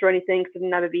 couldn't coach or anything because I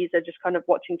didn't have a visa, just kind of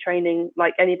watching training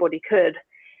like anybody could.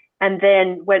 And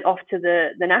then went off to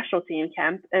the national team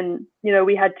camp. And,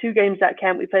 we had 2 games that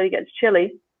camp. We played against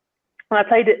Chile. And I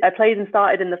played and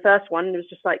started in the first one. It was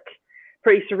just like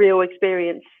pretty surreal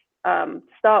experience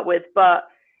start with. But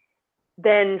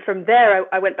then from there,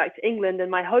 I went back to England, and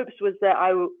my hopes was that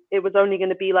it was only going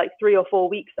to be like 3 or 4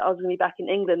 weeks that I was going to be back in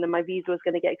England and my visa was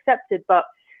going to get accepted. But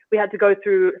we had to go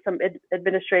through some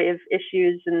administrative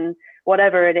issues and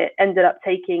whatever, and it ended up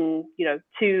taking,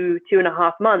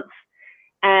 2.5 months.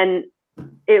 And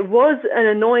it was an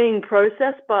annoying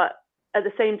process, but at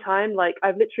the same time, like,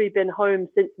 I've literally been home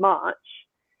since March,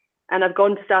 and I've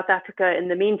gone to South Africa in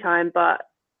the meantime, but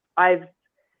I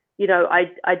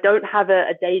don't have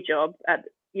a day job at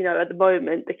the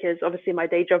moment, because obviously my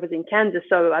day job is in Kansas.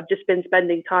 So I've just been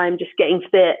spending time just getting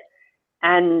fit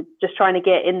and just trying to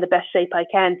get in the best shape I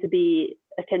can to be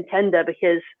a contender,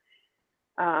 because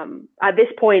at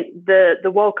this point,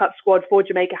 the World Cup squad for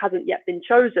Jamaica hasn't yet been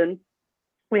chosen.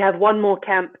 We have one more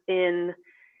camp in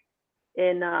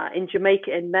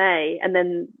Jamaica in May, and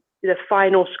then the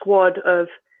final squad of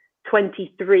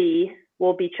 23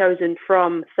 will be chosen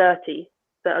from 30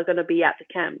 that are going to be at the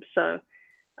camp. So,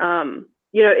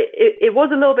 it was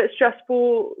a little bit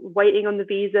stressful waiting on the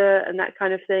visa and that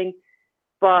kind of thing,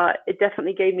 but it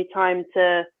definitely gave me time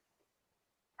to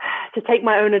take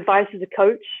my own advice as a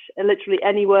coach. And literally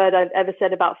any word I've ever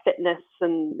said about fitness,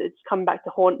 and it's come back to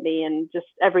haunt me. And just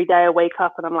every day I wake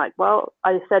up and I'm like, well,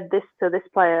 I said this to this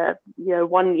player,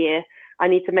 1 year, I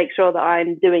need to make sure that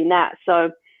I'm doing that. So,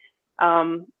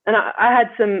 and I had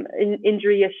some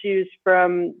injury issues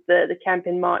from the camp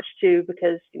in March too,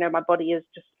 because, my body is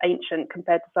just ancient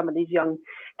compared to some of these young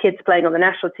kids playing on the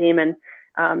national team, and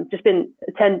just been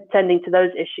tending to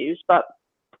those issues. But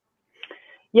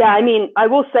yeah, I mean, I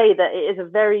will say that it is a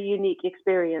very unique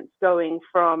experience going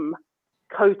from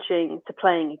coaching to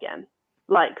playing again,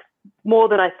 like more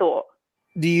than I thought.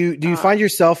 Do you find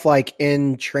yourself like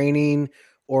in training,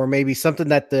 or maybe something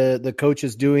that the coach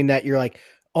is doing that you're like,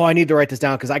 oh, I need to write this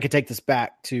down because I could take this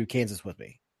back to Kansas with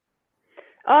me?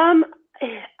 I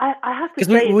have to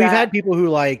say, because we've had people who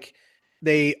like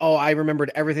I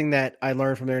remembered everything that I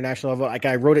learned from the international level. Like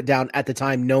I wrote it down at the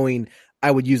time knowing I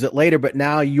would use it later, but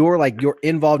now you're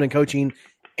involved in coaching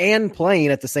and playing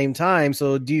at the same time.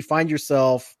 So do you find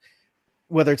yourself,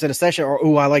 whether it's in a session or,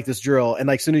 oh, I like this drill, and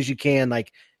like as soon as you can,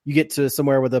 like you get to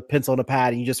somewhere with a pencil and a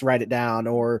pad and you just write it down,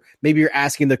 or maybe you're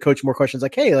asking the coach more questions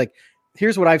like, hey, like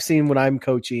here's what I've seen when I'm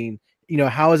coaching,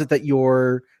 how is it that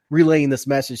you're relaying this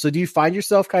message? So do you find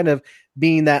yourself kind of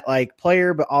being that like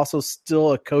player, but also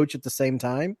still a coach at the same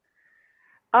time?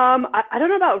 I don't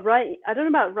know about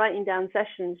writing down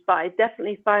sessions, but I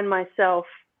definitely find myself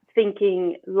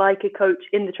thinking like a coach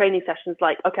in the training sessions,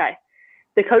 like, okay,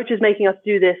 the coach is making us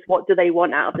do this. What do they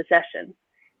want out of the session?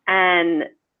 And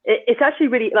it's actually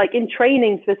really, like in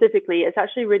training specifically, it's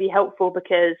actually really helpful,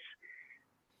 because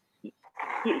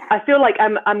I feel like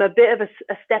I'm a bit of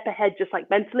a step ahead, just like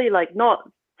mentally, like not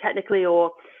technically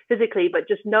or physically, but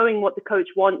just knowing what the coach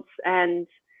wants. And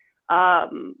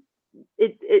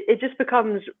it just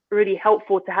becomes really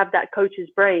helpful to have that coach's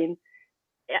brain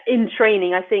in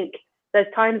training. I think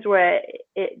there's times where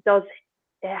it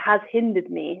has hindered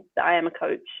me that I am a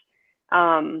coach,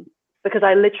 because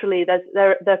I literally,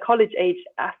 they're college age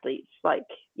athletes, like,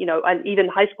 and even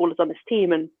high schoolers on this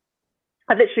team, and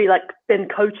I've literally like been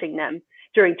coaching them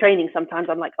during training. Sometimes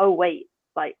I'm like, oh wait,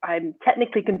 like I'm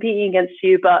technically competing against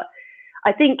you, but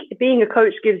I think being a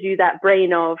coach gives you that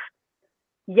brain of,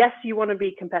 yes, you want to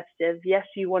be competitive. Yes,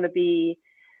 you want to be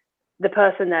the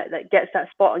person that gets that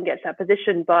spot and gets that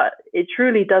position, but it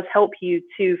truly does help you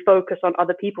to focus on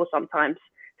other people sometimes,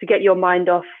 to get your mind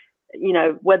off,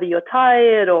 whether you're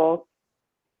tired or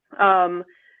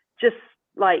just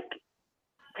like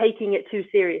taking it too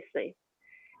seriously.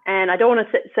 And I don't want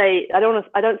to say, I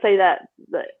don't say that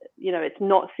it's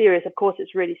not serious. Of course,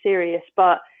 it's really serious,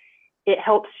 but it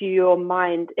helps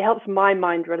it helps my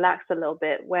mind relax a little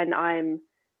bit when I'm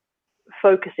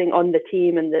focusing on the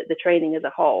team and the training as a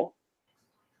whole.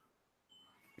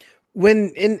 When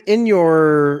in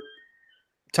your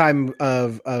time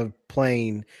of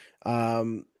playing,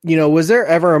 was there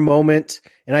ever a moment,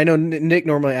 and I know Nick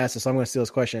normally asks this, so I'm going to steal this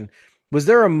question. Was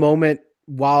there a moment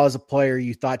while as a player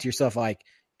you thought to yourself like,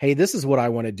 hey, this is what I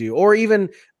want to do? Or even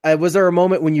was there a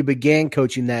moment when you began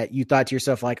coaching that you thought to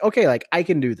yourself like, okay, like I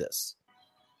can do this?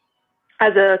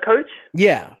 As a coach?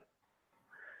 Yeah.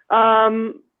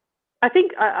 I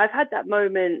think I've had that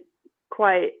moment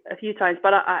quite a few times,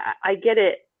 but I get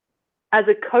it. As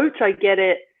a coach, I get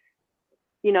it,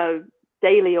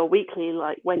 daily or weekly,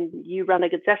 like when you run a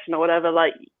good session or whatever,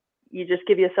 like you just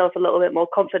give yourself a little bit more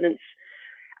confidence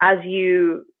as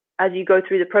you go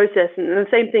through the process. And the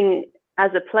same thing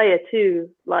as a player too.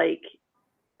 Like,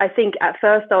 I think at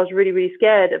first I was really, really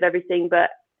scared of everything,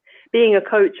 but being a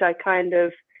coach, I kind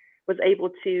of was able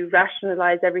to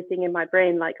rationalize everything in my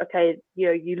brain. Like, okay, you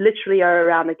know, you literally are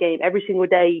around the game every single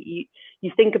day.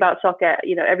 You think about soccer,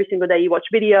 you know, every single day. You watch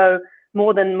video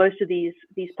more than most of these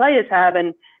players have.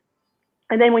 And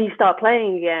then when you start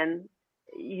playing again,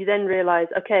 you then realize,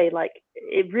 okay, like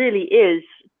it really is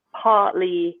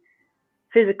partly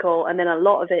physical, and then a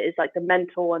lot of it is like the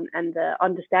mental and the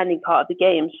understanding part of the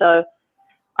game. So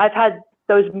I've had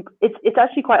those. It's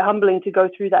actually quite humbling to go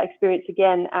through that experience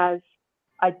again, as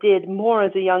I did more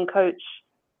as a young coach,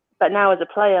 but now as a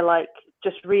player, like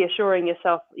just reassuring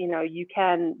yourself, you know, you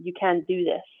can do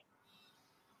this.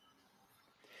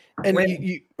 And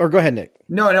or go ahead, Nick.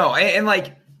 No, and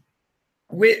like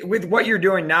with what you're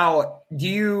doing now, do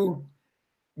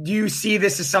you see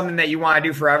this as something that you want to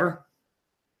do forever?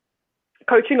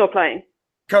 Coaching or playing?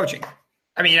 Coaching.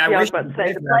 I mean, I wish. I was about to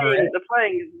say the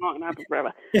playing is not going to happen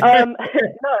forever. No,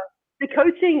 the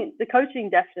coaching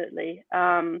definitely.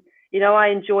 You know, I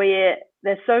enjoy it.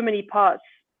 There's so many parts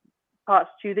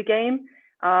to the game.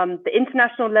 The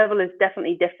international level is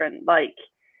definitely different. Like,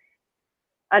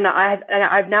 and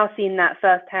I've now seen that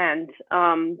firsthand.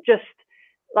 Just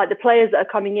like the players that are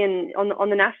coming in on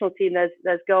the national team.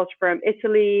 There's girls from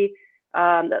Italy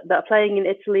that are playing in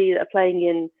Italy, that are playing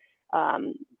in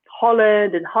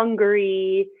Holland and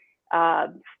Hungary.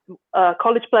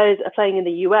 College players are playing in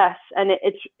the US, and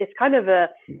it's kind of a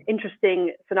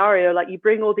interesting scenario. Like, you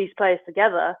bring all these players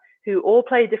together who all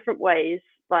play different ways,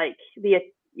 like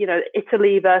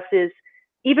Italy versus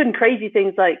even crazy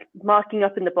things like marking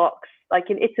up in the box. Like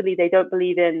in Italy, they don't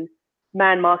believe in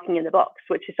man marking in the box,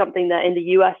 which is something that in the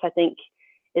US I think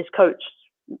is coached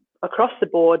across the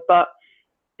board. But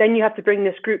then you have to bring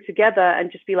this group together and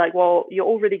just be like, well, you're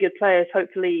all really good players.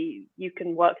 Hopefully you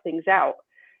can work things out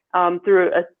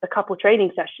through a couple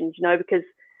training sessions, you know, because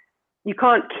you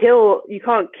can't kill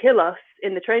us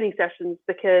in the training sessions,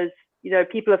 because, you know,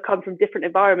 people have come from different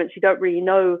environments. You don't really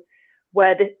know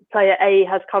where this player A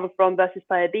has come from versus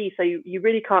player B. So you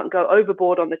really can't go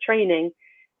overboard on the training.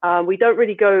 We don't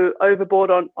really go overboard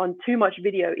on too much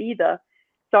video either.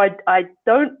 So I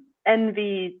don't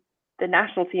envy the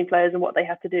national team players and what they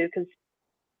have to do, because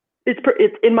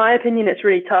it's in my opinion, it's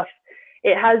really tough.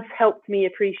 It has helped me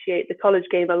appreciate the college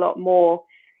game a lot more,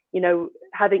 you know,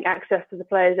 having access to the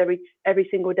players every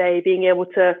single day, being able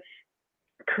to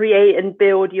create and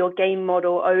build your game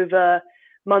model over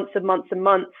months and months and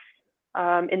months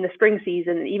in the spring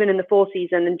season, even in the fall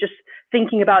season, and just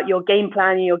thinking about your game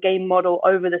plan and your game model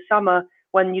over the summer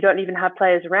when you don't even have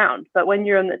players around. But when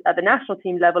you're at the national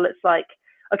team level, it's like,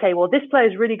 okay, well, this player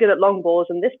is really good at long balls,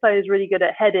 and this player is really good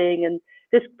at heading, and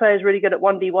this player is really good at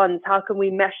 1v1s. How can we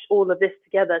mesh all of this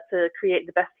together to create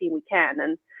the best team we can?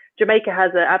 And Jamaica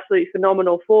has an absolutely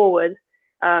phenomenal forward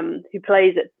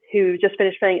who just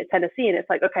finished playing at Tennessee. And it's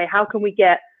like, okay, how can we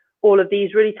get all of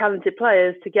these really talented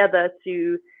players together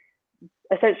to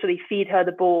essentially feed her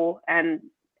the ball and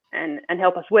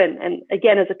help us win? And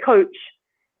again, as a coach,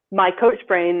 my coach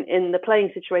brain in the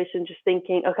playing situation, just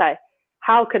thinking, okay,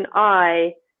 how can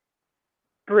I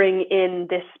bring in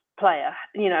this player?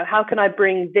 You know, how can I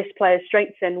bring this player's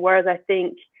strengths in? Whereas I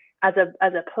think as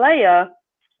a player,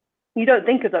 you don't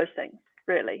think of those things,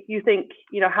 really. You think,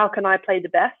 you know, how can I play the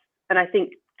best? And I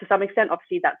think to some extent,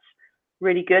 obviously that's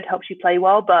really good, helps you play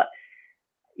well. But,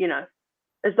 you know,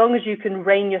 as long as you can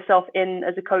rein yourself in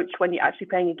as a coach when you're actually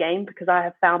playing a game, because I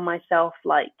have found myself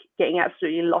like getting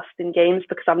absolutely lost in games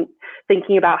because I'm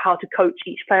thinking about how to coach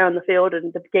each player on the field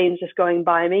and the game's just going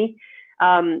by me.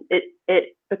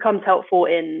 It becomes helpful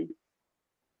in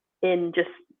just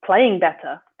playing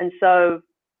better. And so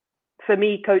for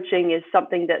me, coaching is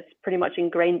something that's pretty much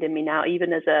ingrained in me now,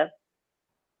 even as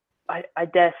I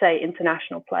dare say,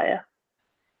 international player.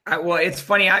 Well, it's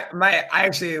funny. I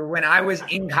actually, when I was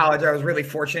in college, I was really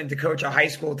fortunate to coach a high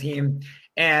school team.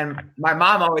 And my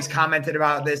mom always commented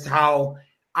about this, how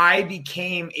I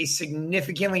became a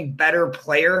significantly better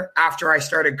player after I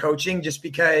started coaching, just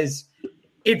because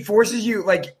it forces you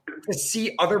like to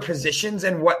see other positions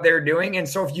and what they're doing. And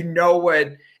so if you know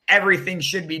what everything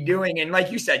should be doing, and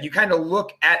like you said, you kind of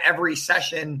look at every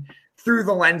session through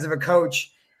the lens of a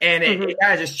coach, and it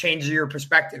kind of just changes your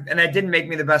perspective. And that didn't make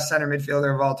me the best center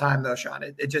midfielder of all time, though, Sean.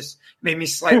 It just made me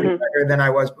slightly better than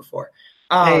I was before.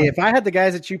 Hey, if I had the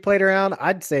guys that you played around,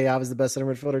 I'd say I was the best center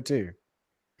midfielder too.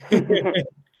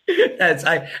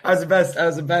 I was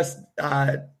the best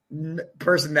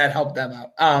person that helped them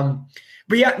out.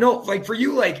 But yeah, no, like for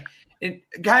you, like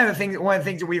one of the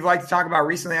things that we've liked to talk about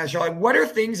recently on the show, like what are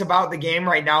things about the game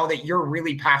right now that you're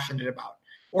really passionate about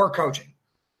or coaching?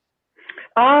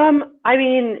 I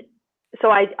mean,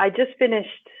 so I just finished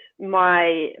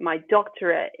my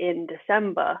doctorate in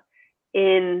December,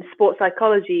 in sports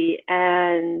psychology.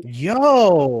 And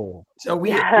so we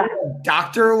had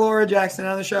Dr. Laura Jackson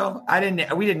on the show.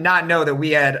 We did not know that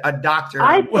we had a doctor.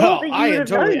 I am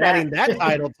totally adding that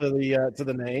title to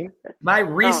the name. My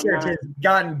research has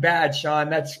gotten bad, Sean.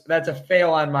 That's a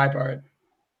fail on my part.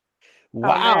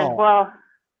 Wow. Well,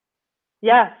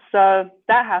 yeah, so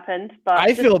that happened. But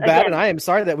I feel bad, and I am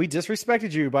sorry that we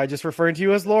disrespected you by just referring to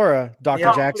you as Laura,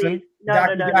 Dr. Jackson.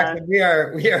 Dr. Jackson, we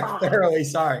are thoroughly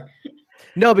sorry.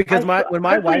 No, because when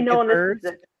my wife gets hers,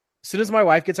 as soon as my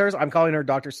wife gets hers, I'm calling her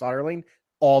Dr. Soderling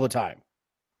all the time.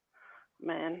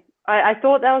 Man, I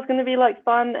thought that was going to be like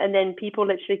fun, and then people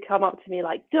literally come up to me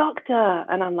like, doctor,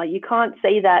 and I'm like, you can't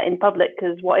say that in public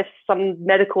because what if some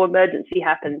medical emergency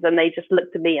happens? And they just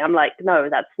look to me. I'm like, no,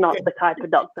 that's not the type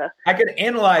of doctor. I could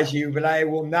analyze you, but I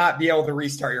will not be able to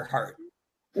restart your heart.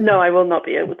 No, I will not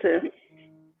be able to.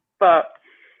 But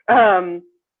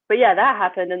yeah, that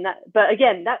happened, but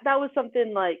again, that was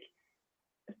something like,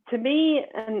 to me,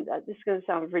 and this is going to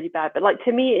sound really bad, but like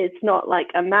to me, it's not like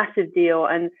a massive deal.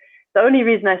 And the only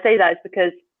reason I say that is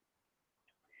because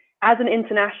as an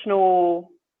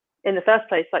international in the first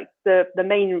place, like the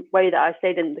main way that I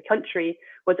stayed in the country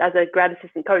was as a grad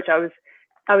assistant coach. I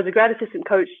was a grad assistant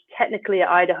coach technically at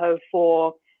Idaho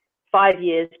for 5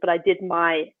 years, but I did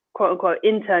my quote unquote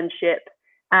internship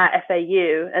at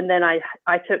FAU. And then I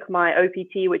took my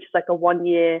OPT, which is like a 1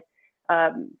 year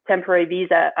temporary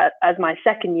visa as my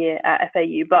second year at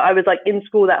FAU. But I was like in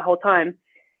school that whole time.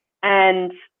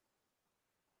 And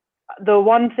the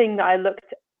one thing that I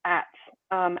looked at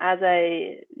in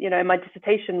my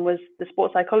dissertation was the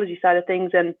sports psychology side of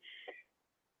things. And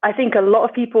I think a lot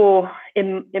of people,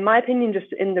 in my opinion,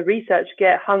 just in the research,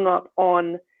 get hung up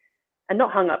on, and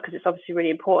not hung up because it's obviously really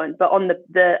important, but on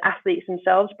the athletes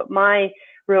themselves. But my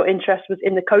real interest was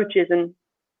in the coaches and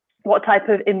what type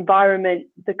of environment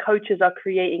the coaches are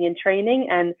creating in training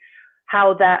and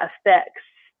how that affects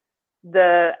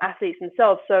the athletes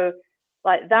themselves. So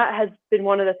like that has been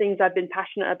one of the things I've been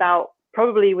passionate about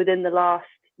probably within the last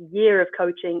year of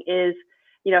coaching is,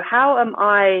 how am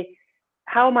I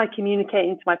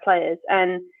communicating to my players?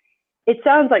 And it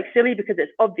sounds like silly because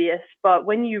it's obvious, but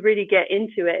when you really get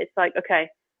into it, it's like, okay,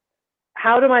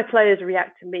 how do my players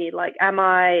react to me? Like, am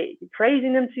I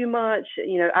praising them too much?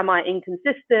 Am I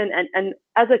inconsistent? And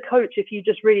as a coach, if you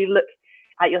just really look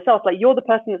at yourself, like you're the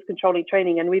person that's controlling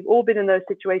training. And we've all been in those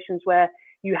situations where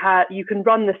you can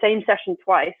run the same session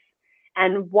twice.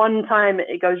 And one time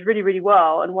it goes really, really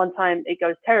well. And one time it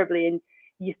goes terribly. And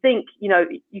you think,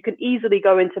 you can easily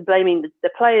go into blaming the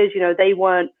players,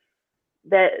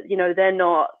 they're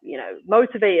not,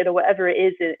 motivated or whatever it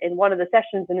is in one of the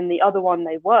sessions, and in the other one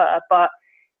they were. But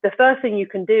the first thing you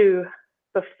can do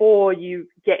before you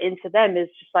get into them is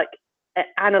just like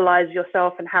analyze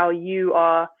yourself and how you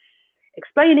are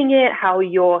explaining it, how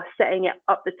you're setting it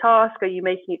up the task, are you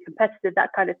making it competitive, that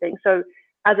kind of thing. So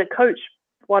as a coach,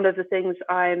 one of the things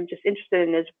I'm just interested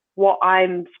in is what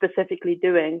I'm specifically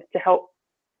doing to help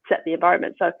set the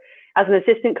environment. So as an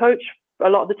assistant coach, a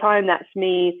lot of the time that's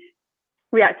me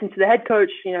reacting to the head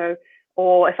coach,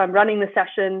 or if I'm running the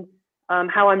session,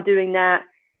 how I'm doing that.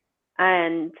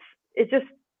 And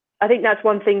I think that's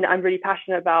one thing that I'm really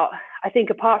passionate about. I think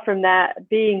apart from that,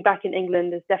 being back in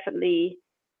England has definitely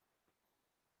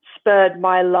spurred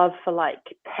my love for like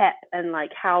Pep and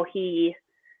like how he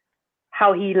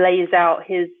lays out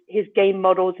his game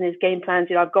models and his game plans.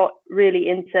 I've got really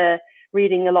into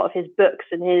reading a lot of his books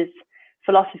and his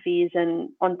philosophies and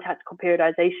on tactical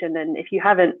periodization. And if you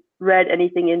haven't read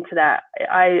anything into that,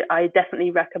 I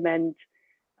definitely recommend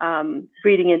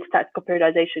reading into tactical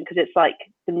periodization, because it's like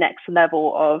the next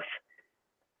level of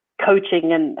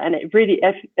coaching. And it really,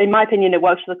 in my opinion, it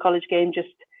works for the college game, just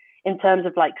in terms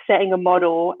of like setting a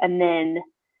model and then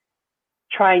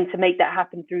trying to make that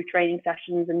happen through training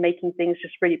sessions and making things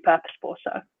just really purposeful.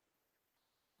 So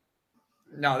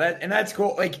no, that's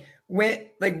cool. Like with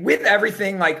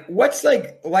everything, like what's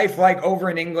like life like over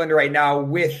in England right now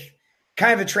with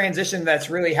kind of the transition that's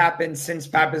really happened since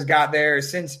Papa's got there,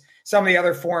 since some of the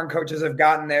other foreign coaches have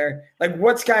gotten there? Like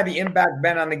what's kind of the impact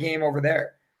been on the game over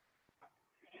there?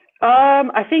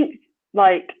 I think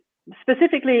like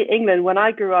specifically England, when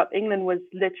I grew up, England was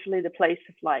literally the place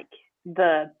of like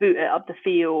the boot it up the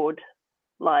field.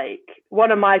 Like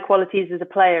one of my qualities as a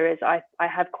player is I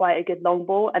have quite a good long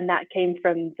ball, and that came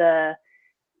from the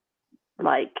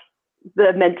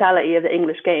mentality of the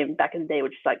English game back in the day,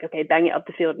 which is like, okay, bang it up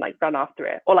the field and like run after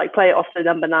it, or like play it off to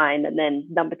number 9 and then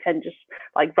number 10 just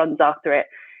like runs after it.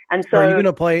 And so are you going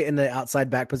to play in the outside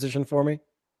back position for me?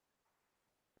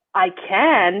 I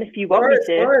can if you want me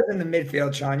to. Laura's in the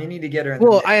midfield, Sean. You need to get her in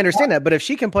Well, I understand that, but if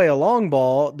she can play a long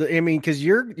ball, I mean, because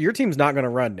your team's not going to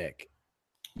run, Nick.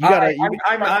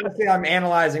 I'm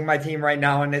analyzing my team right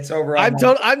now, and it's over. I'm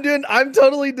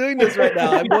totally doing this right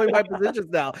now. I'm going my positions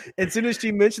now. As soon as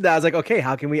she mentioned that, I was like, okay,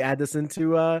 how can we add this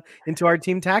into our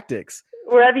team tactics?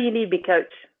 Wherever you need me,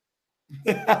 coach.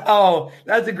 Oh,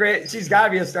 that's she's got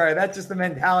to be a star. That's just the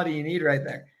mentality you need right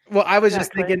there. Well, I was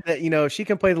just thinking that, if she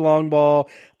can play the long ball,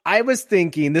 I was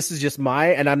thinking, this is just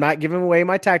and I'm not giving away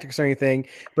my tactics or anything,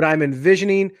 but I'm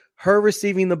envisioning her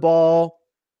receiving the ball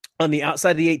on the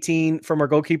outside of the 18 from our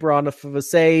goalkeeper on a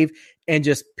save and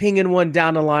just pinging one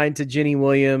down the line to Jenny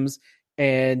Williams.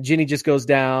 And Jenny just goes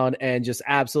down and just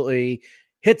absolutely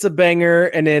hits a banger.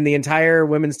 And then the entire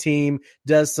women's team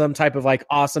does some type of like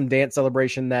awesome dance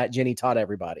celebration that Jenny taught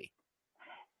everybody.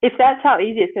 If that's how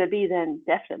easy it's going to be, then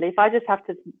definitely. If I just have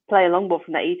to play a long ball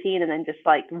from the 18 and then just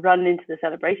like run into the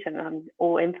celebration, I'm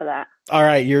all in for that. All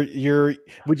right.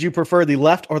 Would you prefer the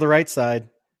left or the right side?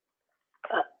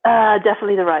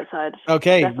 Definitely the right side.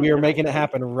 Okay. Definitely we are making it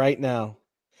happen right now.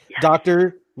 Yes.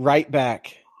 Dr. Right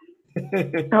back.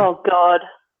 Oh God.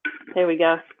 Here we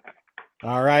go.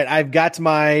 All right. I've got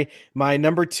my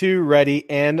number 2 ready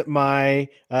and my,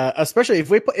 especially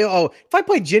if I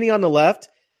play Jenny on the left,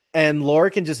 and Laura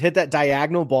can just hit that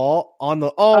diagonal ball on the.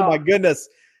 Oh my goodness,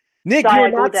 Nick, you are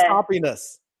not stopping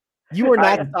us. You are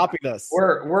not stopping us.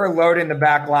 We're loading the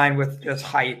back line with just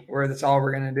height. That's all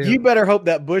we're gonna do. You better hope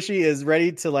that Bushy is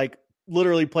ready to like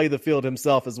literally play the field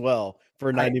himself as well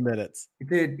for 90 minutes.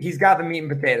 Dude, he's got the meat and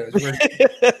potatoes.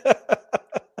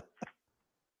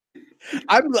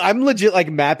 I'm legit like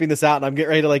mapping this out, and I'm getting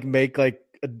ready to like make like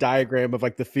a diagram of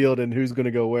like the field and who's going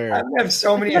to go where. I'm gonna have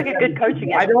so many. Like a good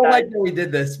coaching. I don't like that we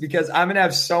did this because I'm gonna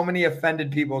have so many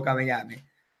offended people coming at me.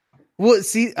 Well,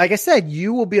 see, like I said,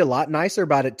 you will be a lot nicer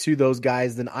about it to those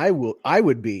guys than I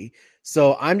would be.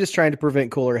 So I'm just trying to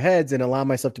prevent cooler heads and allow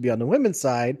myself to be on the women's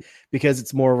side because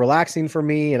it's more relaxing for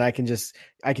me, and I can just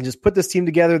put this team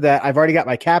together. That I've already got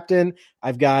my captain,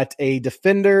 I've got a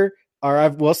defender,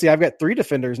 I've got 3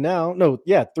 defenders now.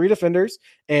 3 defenders,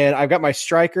 and I've got my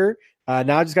striker.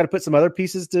 Now I just got to put some other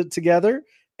pieces together.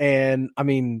 And I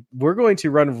mean, we're going to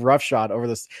run roughshod over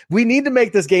this. We need to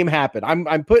make this game happen.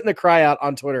 I'm putting a cry out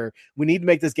on Twitter. We need to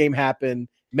make this game happen.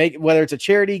 Whether it's a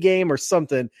charity game or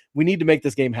something, we need to make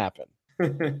this game happen.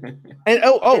 And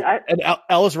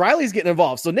Ellis Riley's getting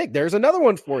involved. So Nick, there's another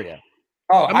one for you.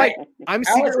 I'm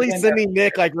secretly sending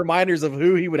Nick like reminders of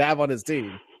who he would have on his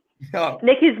team. Oh.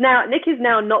 Nick is now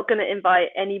not going to invite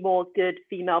any more good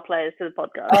female players to the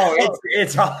podcast. Oh,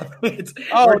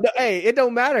 hey, it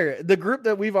don't matter. The group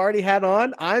that we've already had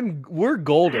on, we're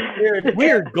golden. Dude,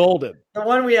 we're golden. The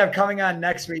one we have coming on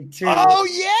next week too. Oh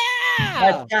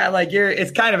yeah,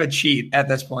 it's kind of a cheat at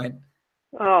this point.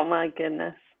 Oh my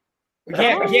goodness, we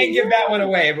can't give that one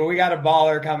away, but we got a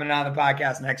baller coming on the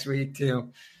podcast next week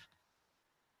too.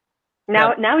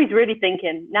 Now he's really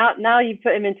thinking. Now you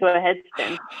put him into a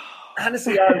headspin.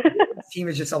 Honestly, our team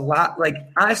is just a lot. Like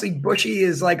honestly, Bushy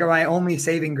is like my only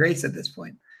saving grace at this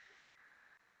point.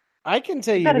 I can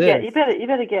tell you You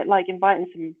better get like inviting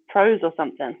some pros or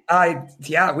something.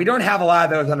 We don't have a lot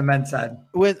of those on the men's side.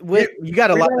 You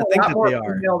got a lot to think that they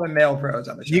are female than male pros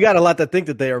on the show. You got a lot to think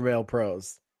that they are male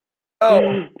pros.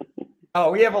 We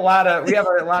have a lot of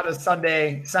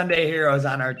Sunday heroes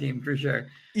on our team for sure.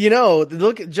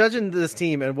 Judging this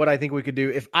team and what I think we could do,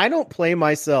 if I don't play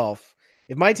myself,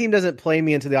 if my team doesn't play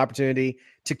me into the opportunity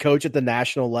to coach at the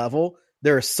national level,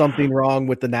 there is something wrong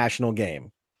with the national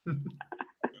game.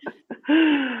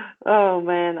 Oh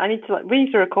man, we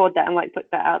need to record that and like put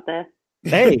that out there.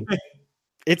 Hey,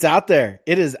 it's out there.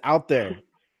 It is out there.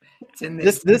 It's in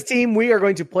this team, we are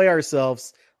going to play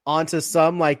ourselves onto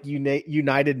some like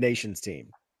United Nations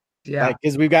team. Yeah,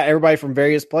 because we've got everybody from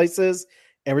various places.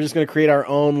 And we're just going to create our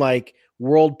own like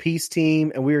world peace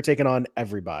team, and we are taking on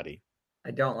everybody. I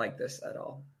don't like this at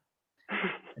all.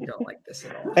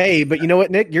 Hey, but you know what,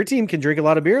 Nick? Your team can drink a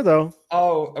lot of beer, though.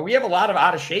 Oh, we have a lot of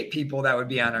out of shape people that would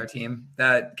be on our team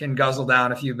that can guzzle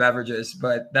down a few beverages,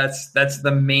 but that's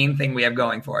the main thing we have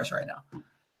going for us right now.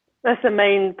 That's the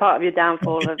main part of your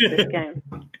downfall of this game.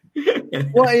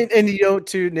 Well, and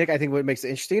too, Nick, I think what makes it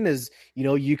interesting is,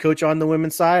 you coach on the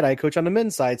women's side, I coach on the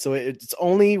men's side. So it's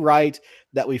only right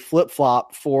that we flip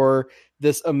flop for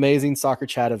this amazing Soccer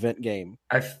Chat event game.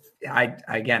 I'm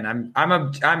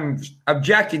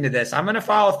objecting to this. I'm going to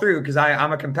follow through because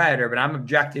I'm a competitor, but I'm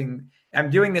objecting. I'm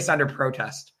doing this under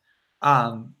protest. We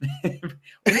need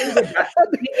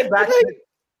to get back to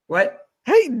what?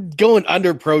 Hey, going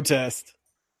under protest.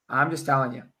 I'm just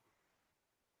telling you.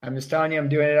 I'm just telling you, I'm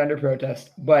doing it under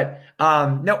protest. But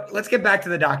no, let's get back to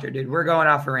the doctor, dude. We're going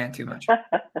off a rant too much.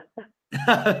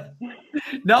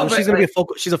 No, she's gonna be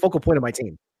she's a focal point of my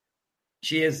team.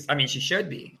 She is. I mean, she should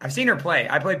be. I've seen her play.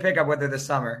 I played pickup with her this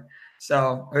summer.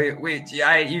 So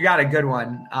you got a good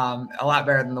one. A lot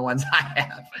better than the ones I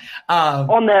have.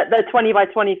 On the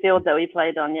 20x20 field that we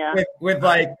played on, yeah. With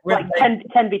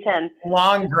 10v10.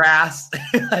 Long grass.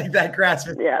 Like that grass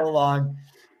was so long.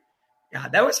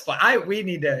 God, that was fun. We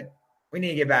need to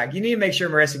get back. You need to make sure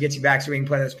Marissa gets you back so we can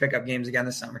play those pickup games again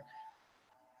this summer.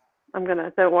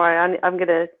 Don't worry. I'm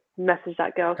gonna message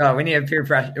that girl. Oh, we need a peer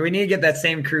pressure. We need to get that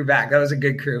same crew back. That was a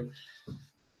good crew.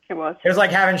 It was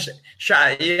like having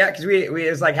shot. Yeah. Cause it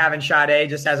was like having Sade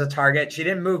just as a target. She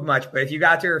didn't move much, but if you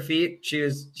got to her feet, she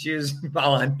was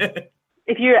balling.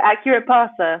 If you're an accurate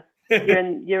passer,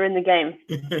 you're in the game.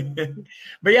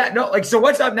 But yeah, no, like, so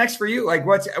what's up next for you? Like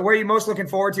where are you most looking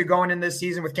forward to going in this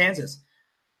season with Kansas?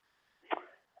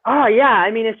 Oh yeah.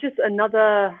 I mean, it's just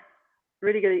another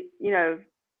really good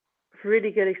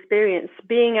experience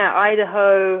being at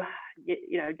Idaho,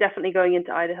 definitely going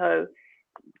into Idaho.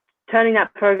 Turning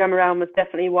that program around was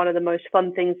definitely one of the most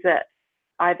fun things that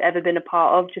I've ever been a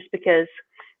part of, just because,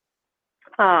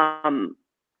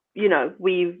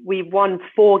 we won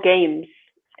 4 games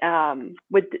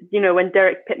with, when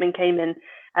Derek Pittman came in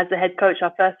as the head coach.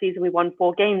 Our first season, we won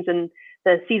 4 games, and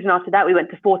the season after that, we went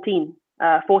to 14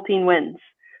 wins.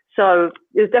 So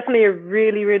it was definitely a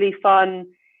really, really fun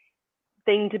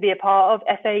thing to be a part of.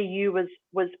 FAU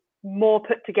was more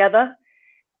put together.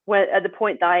 When at the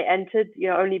point that I entered,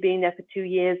 only being there for 2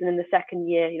 years, and in the second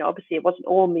year, obviously it wasn't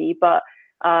all me, but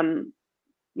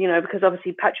because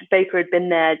obviously Patrick Baker had been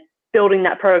there building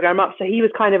that program up, so he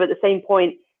was kind of at the same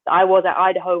point that I was at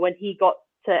Idaho when he got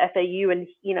to FAU, and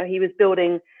he was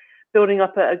building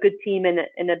up a good team in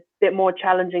a bit more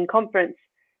challenging conference.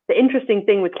 The interesting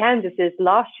thing with Kansas is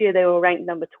last year they were ranked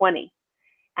number 20,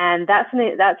 and that's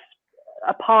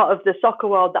a part of the soccer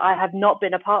world that I have not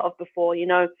been a part of before.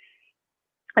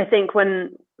 I think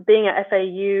when being at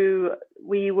FAU,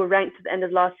 we were ranked at the end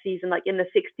of last season, like in the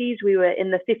 60s, we were in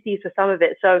the 50s for some of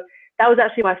it. So that was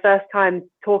actually my first time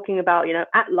talking about,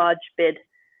 at-large bid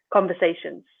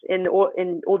conversations in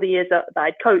all the years that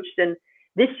I'd coached. And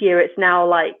this year it's now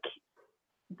like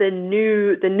the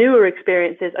newer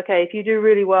experiences. Okay, if you do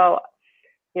really well,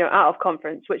 out of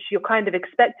conference, which you're kind of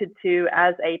expected to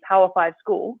as a Power 5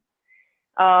 school,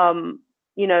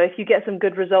 if you get some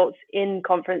good results in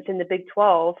conference in the Big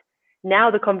 12,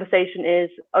 now the conversation is,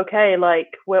 okay,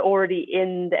 like we're already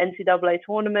in the NCAA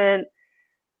tournament,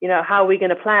 how are we going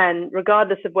to plan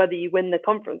regardless of whether you win the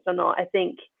conference or not? I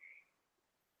think,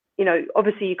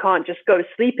 obviously you can't just go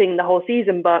sleeping the whole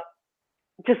season, but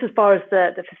just as far as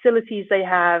the facilities they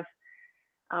have,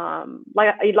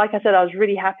 like I said, I was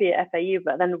really happy at FAU,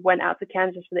 but then went out to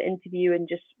Kansas for the interview and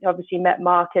just obviously met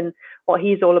Mark and what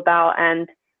he's all about. And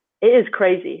it is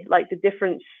crazy, like the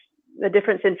difference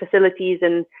in facilities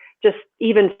and just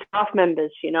even staff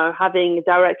members, having a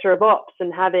director of ops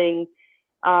and having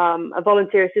a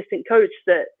volunteer assistant coach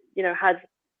that, has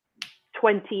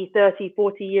 20, 30,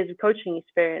 40 years of coaching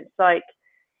experience. Like,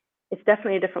 it's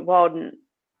definitely a different world. And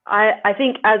I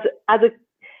think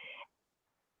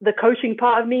the coaching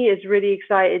part of me is really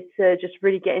excited to just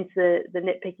really get into the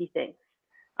nitpicky things.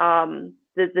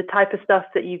 The type of stuff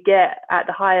that you get at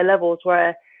the higher levels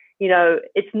where,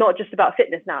 it's not just about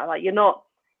fitness now. Like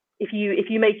if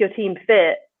you make your team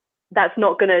fit, that's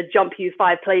not going to jump you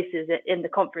 5 places in the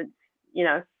conference.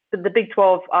 But the Big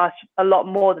 12 asks a lot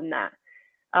more than that.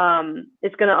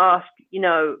 It's going to ask,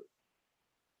 a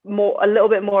little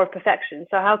bit more of perfection.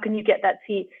 So how can you get that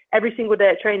team every single day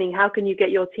at training? How can you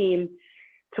get your team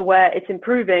to where it's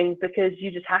improving? Because you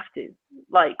just have to.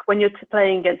 Like when you're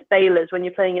playing against Baylor's, when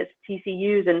you're playing against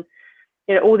TCU's, and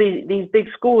all these big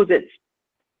schools,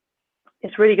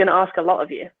 it's really going to ask a lot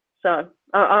of you. So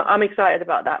I'm excited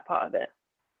about that part of it.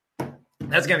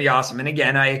 That's going to be awesome. And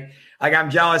again, I'm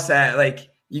jealous that like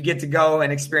you get to go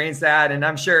and experience that. And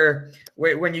I'm sure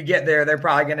when you get there, they're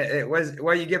probably going to,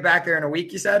 you get back there in a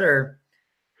week, you said, or?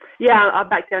 Yeah, I'm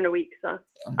back there in a week. So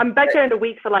I'm back there in a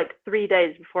week for like 3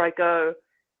 days before I go,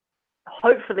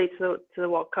 hopefully to the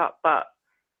World Cup. But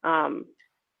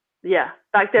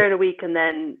back there in a week, and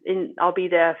then I'll be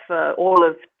there for all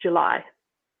of July.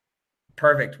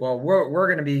 Perfect. Well, we're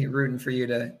going to be rooting for you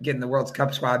to get in the World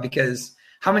Cup squad, because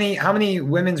how many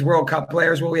women's World Cup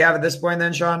players will we have at this point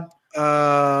then, Sean?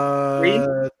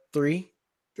 3.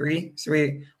 3. So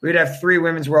we'd have 3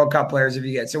 women's World Cup players if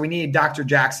you get. So we need Dr.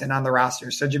 Jackson on the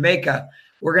roster. So Jamaica,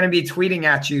 we're going to be tweeting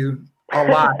at you a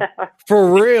lot.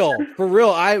 For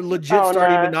real. I legit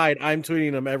starting tonight. I'm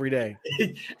tweeting them every day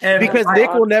because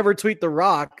Nick will never tweet The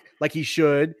Rock like he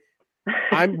should.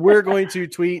 We're going to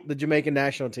tweet the Jamaican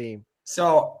national team.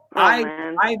 So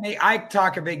I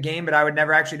talk a big game, but I would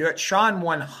never actually do it. Sean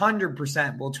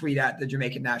 100% will tweet at the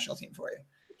Jamaican national team for you.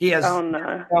 He has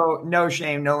no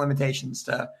shame, no limitations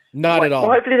to not at all.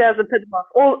 Well, hopefully there's a put them off.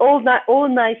 All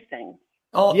nice things.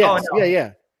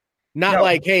 Yeah. Not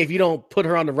like, hey, if you don't put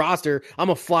her on the roster, I'm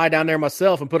gonna fly down there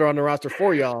myself and put her on the roster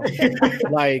for y'all.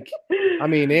 Like, I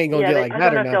mean, they ain't gonna get like that. I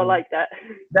don't know if they'll like that.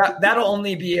 That'll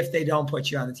only be if they don't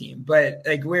put you on the team. But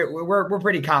like, we're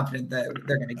pretty confident that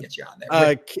they're gonna get you on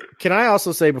there. Can I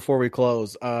also say before we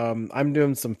close, I'm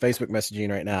doing some Facebook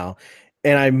messaging right now,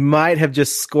 and I might have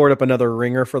just scored up another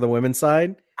ringer for the women's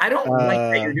side. I don't like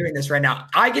that you're doing this right now.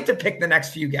 I get to pick the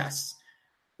next few guests.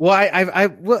 Well,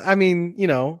 I mean, you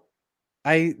know.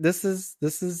 I'm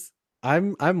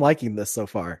liking this so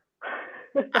far.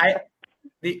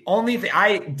 The only thing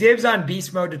I dibs on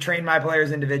beast mode to train my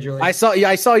players individually. I saw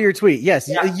your tweet. Yes,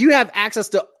 you have access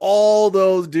to all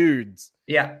those dudes.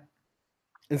 Yeah.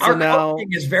 And so now coaching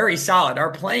is very solid. Our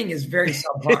playing is very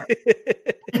subpar.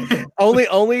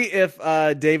 only if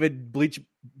David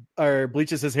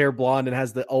bleaches his hair blonde and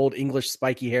has the old English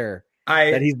spiky hair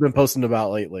that he's been posting about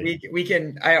lately. We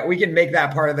can make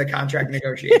that part of the contract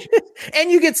negotiation.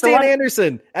 And you get Stan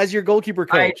Anderson as your goalkeeper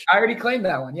coach. I already claimed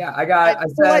that one. Yeah, I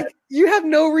said, like, you have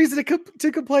no reason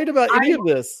to complain about any of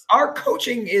this. Our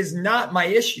coaching is not my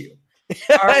issue.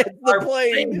 The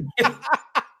playing.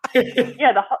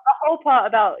 Yeah, the whole part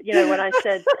about, when I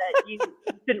said that you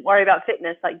shouldn't worry about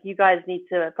fitness, like, you guys need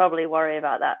to probably worry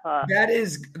about that part. That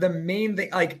is the main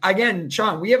thing. Like, again,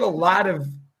 Sean, we have a lot of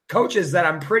coaches that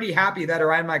I'm pretty happy that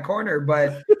are in my corner,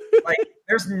 but like,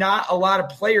 there's not a lot of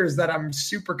players that I'm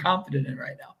super confident in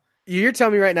right now. You're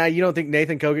telling me right now you don't think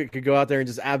Nathan Kogut could go out there and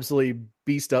just absolutely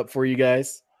beast up for you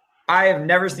guys? I have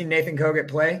never seen Nathan Kogut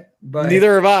play, but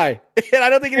neither have I. And I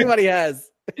don't think anybody has.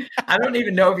 I don't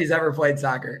even know if he's ever played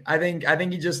soccer. I think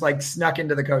he just like snuck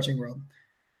into the coaching world.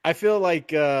 I feel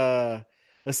like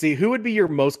let's see, who would be your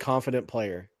most confident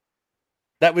player?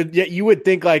 You would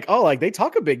think like, oh, like they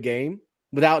talk a big game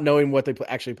without knowing what they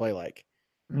actually play like.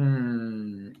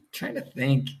 Trying to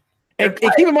think. And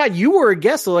keep in mind, you were a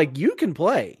guest, so like you can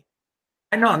play.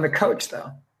 I know I'm the coach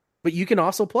though, but you can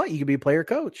also play. You can be a player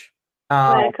coach.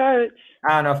 Player coach.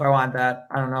 I don't know if I want that.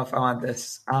 I don't know if I want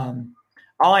this.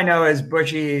 All I know is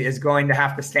Bushy is going to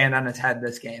have to stand on his head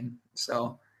this game.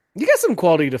 So you got some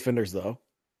quality defenders though.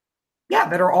 Yeah,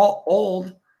 that are all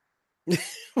old.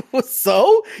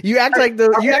 So you act like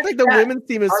the women's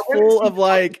team is full of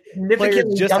like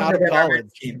players just out of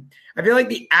college. I feel like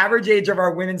the average age of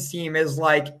our women's team is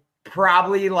like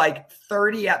probably like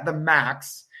 30 at the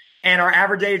max, and our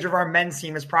average age of our men's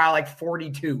team is probably like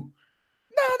 42.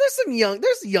 No,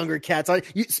 there's younger cats.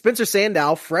 Spencer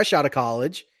Sandow, fresh out of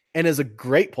college, and is a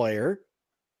great player.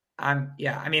 I'm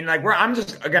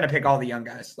just gonna pick all the young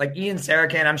guys. Like Ian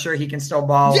Sarakin, I'm sure he can still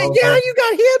ball. Yeah, you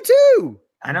got him too.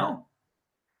 I know.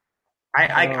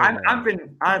 I'm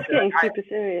getting super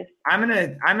serious. I'm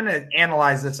gonna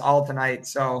analyze this all tonight,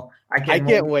 so I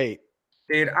can't wait,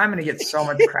 dude. I'm gonna get so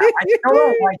much crap. I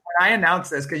don't like when I announce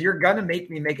this because you're gonna make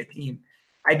me make a team.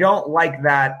 I don't like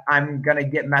that. I'm gonna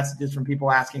get messages from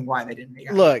people asking why they didn't make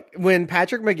it. Look, when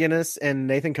Patrick McGinnis and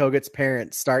Nathan Kogut's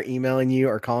parents start emailing you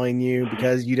or calling you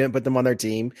because you didn't put them on their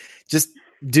team, just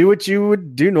do what you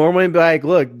would do normally and be like,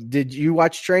 "Look, did you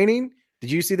watch training?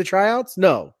 Did you see the tryouts?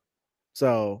 No."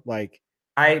 So, like,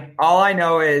 all I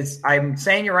know is I'm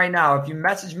saying it right now. If you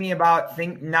message me about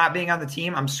not being on the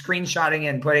team, I'm screenshotting it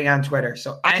and putting it on Twitter.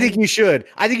 So I think you should.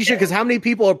 Because how many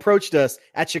people approached us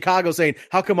at Chicago saying,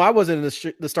 "How come I wasn't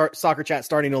in the soccer chat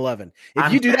starting 11?"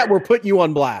 If you do that, we're putting you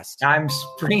on blast. I'm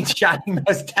screenshotting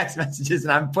those text messages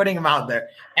and I'm putting them out there.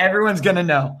 Everyone's gonna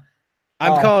know.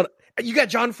 I'm calling. You got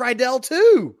John Friedel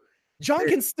too. John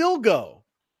can still go.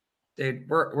 Dude,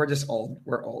 we're just old.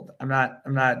 We're old. I'm not.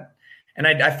 And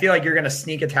I feel like you're going to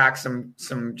sneak attack some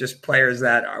just players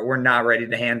that we're not ready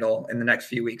to handle in the next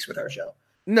few weeks with our show.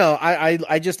 No,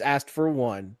 I just asked for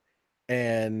one,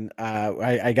 and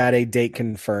I got a date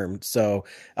confirmed. So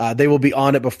they will be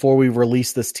on it before we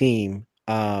release this team.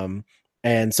 And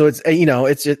so it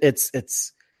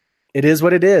is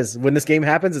what it is. When this game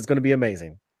happens, it's going to be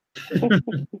amazing.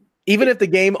 Even if the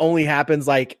game only happens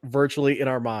like virtually in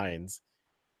our minds.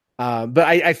 But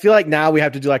I feel like now we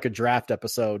have to do like a draft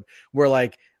episode where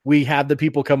like we have the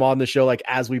people come on the show like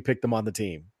as we pick them on the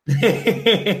team.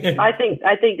 I think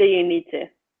that you need to,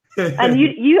 and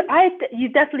you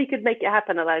definitely could make it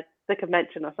happen at like the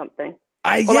convention or something,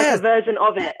 like a version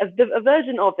of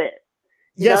it,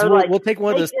 Yes, we'll take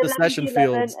one of the session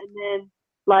fields. And then,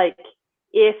 like,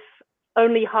 if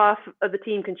only half of the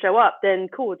team can show up, then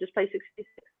cool, just play 66.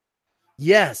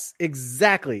 Yes,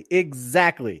 exactly.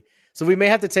 So we may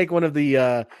have to take one of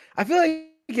the. I feel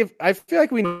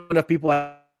like we know enough people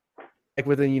like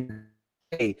within.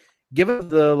 Hey, give us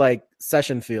the like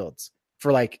session fields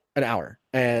for like an hour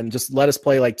and just let us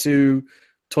play like 2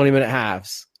 20-minute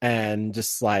halves and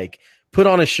just like put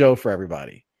on a show for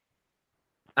everybody.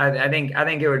 I think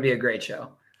it would be a great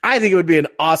show. I think it would be an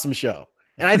awesome show,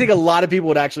 and I think a lot of people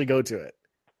would actually go to it.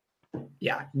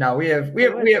 Yeah, no, we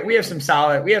have some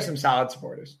solid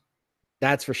supporters.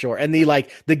 That's for sure. And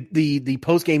the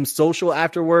post game social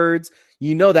afterwards,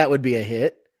 that would be a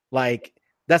hit. Like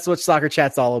that's what Soccer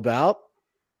Chat's all about.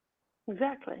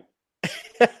 Exactly.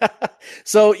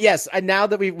 So yes, now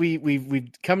that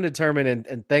we've come to determine,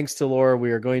 and thanks to Laura,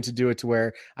 we are going to do it to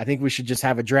where I think we should just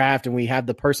have a draft and we have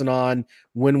the person on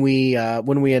when we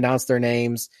announce their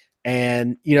names.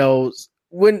 And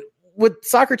when with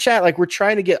Soccer Chat, like we're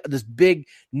trying to get this big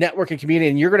networking community,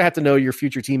 and you're going to have to know your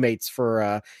future teammates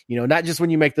for not just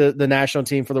when you make the national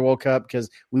team for the World Cup, because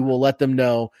we will let them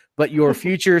know, but your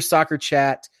future Soccer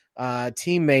Chat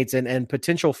teammates and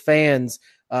potential fans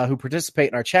who participate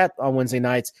in our chat on Wednesday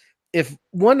nights. If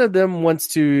one of them wants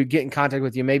to get in contact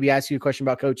with you, maybe ask you a question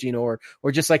about coaching or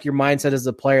just like your mindset as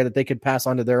a player that they could pass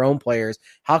on to their own players,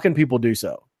 how can people do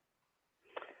so?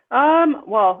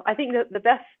 Well, I think that the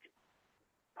best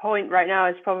point right now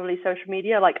is probably social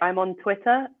media. Like I'm on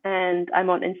Twitter and I'm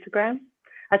on Instagram.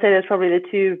 I'd say those probably the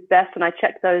two best, and I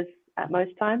check those at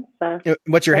most times. So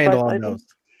what's your handle on those?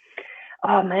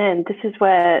 Oh man, this is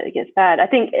where it gets bad. I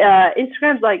think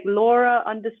Instagram's like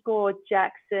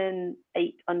Laura_Jackson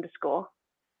 8 _.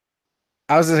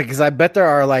 I was because I bet there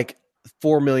are like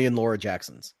 4 million Laura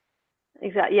Jacksons.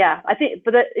 Exactly. Yeah, I think,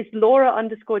 but it's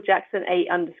Laura_Jackson 8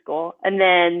 _, and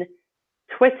then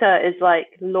Twitter is like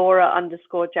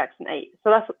Laura_Jackson 8.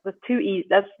 So that's too easy.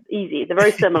 That's easy. They're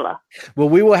very similar. Well,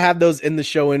 we will have those in the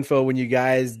show info when you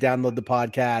guys download the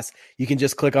podcast. You can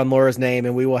just click on Laura's name,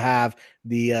 and we will have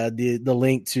the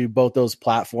link to both those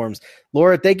platforms.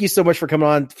 Laura, thank you so much for coming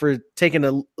on, for taking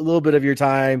a little bit of your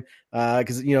time.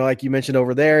 Because like you mentioned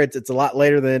over there, it's a lot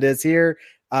later than it is here.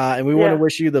 And we want to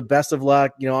wish you the best of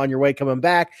luck, on your way coming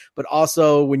back, but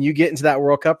also when you get into that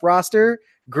World Cup roster.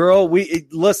 Girl,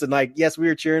 listen, like, yes, we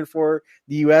are cheering for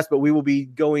the U.S., but we will be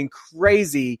going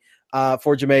crazy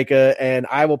for Jamaica, and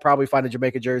I will probably find a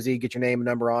Jamaica jersey, get your name and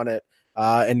number on it,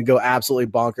 and go absolutely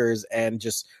bonkers and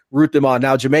just root them on.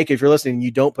 Now, Jamaica, if you're listening,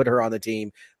 you don't put her on the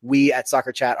team. We at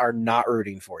Soccer Chat are not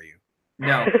rooting for you.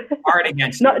 No, hard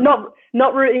against you.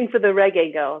 Not rooting for the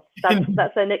Reggae Girls.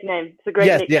 That's their nickname. It's a great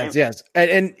nickname. Yes.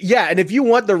 And if you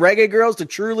want the Reggae Girls to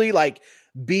truly like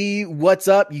be what's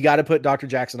up, you got to put Dr.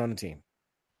 Jackson on the team.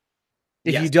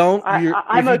 If you don't, I'm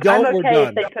we're okay done.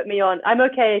 if they put me on. I'm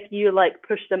okay if you like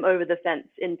push them over the fence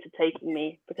into taking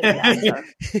me.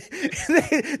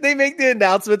 They make the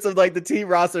announcements of like the team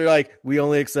roster, like, we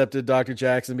only accepted Dr.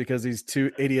 Jackson because these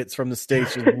 2 idiots from the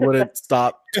station wouldn't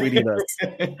stop tweeting us.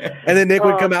 And then Nick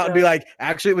would come out and be like,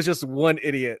 actually, it was just one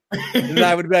idiot. And then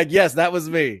I would be like, yes, that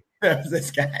was me. That was this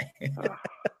guy.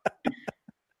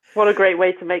 What a great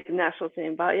way to make the national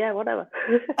team. But yeah, whatever.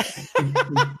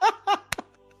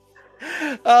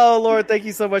 Oh, Laura, thank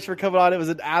you so much for coming on. It was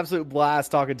an absolute blast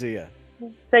talking to you.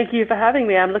 Thank you for having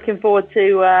me. I'm looking forward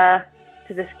to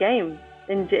this game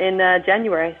in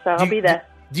January, so I'll be there.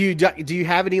 Do you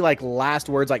have any like last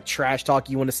words, like trash talk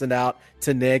you want to send out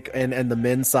to Nick and the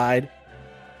men's side?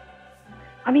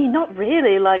 I mean, not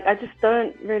really. Like, I just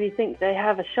don't really think they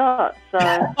have a shot. So,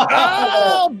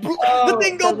 the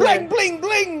thing go bling, bling,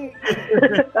 bling.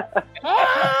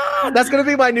 That's gonna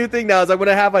be my new thing now. Is I'm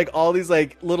gonna have like all these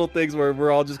like little things where we're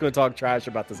all just gonna talk trash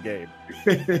about this game.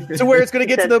 So where it's gonna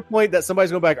get to the point that somebody's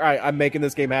gonna be like, all right, I'm making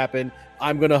this game happen.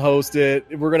 I'm gonna host it.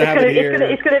 We're gonna have it here.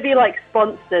 It's gonna be like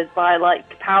sponsored by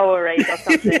like Powerade or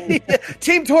something.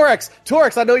 Team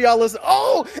Torex. I know y'all listen.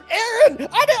 Oh, Aaron!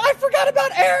 I forgot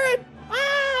about Aaron.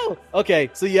 Oh, okay.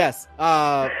 So yes,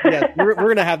 we're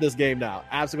gonna have this game now.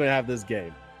 Absolutely gonna have this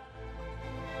game.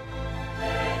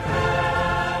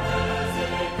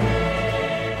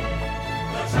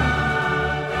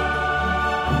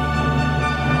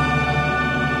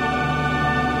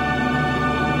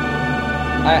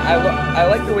 I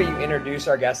like the way you introduce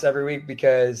our guests every week,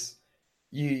 because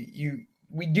we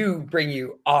do bring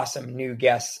you awesome new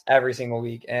guests every single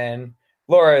week, and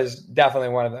Laura is definitely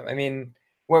one of them. I mean,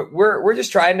 we're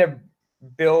just trying to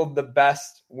build the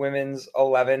best women's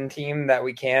 11 team that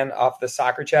we can off the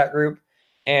Soccer Chat group,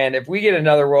 and if we get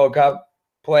another World Cup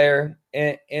player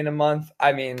in a month,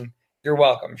 I mean, You're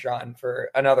welcome, Sean, for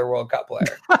another World Cup player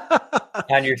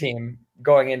on your team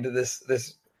going into this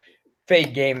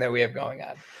fake game that we have going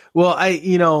on. Well,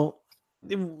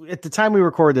 at the time we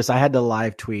record this, I had to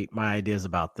live tweet my ideas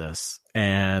about this.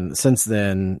 And since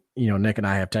then, Nick and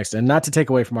I have texted, and not to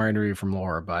take away from our interview from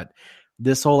Laura, but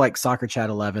this whole like Soccer Chat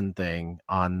 11 thing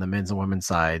on the men's and women's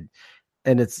side.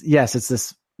 And it's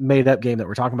this made up game that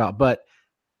we're talking about, but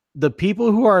the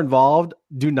people who are involved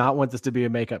do not want this to be a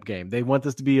makeup game. They want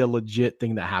this to be a legit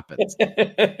thing that happens.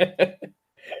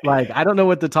 Like, I don't know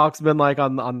what the talk's been like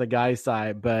on the guys'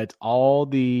 side, but all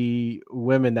the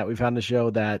women that we've had on the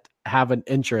show that have an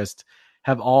interest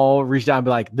have all reached out and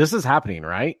be like, this is happening,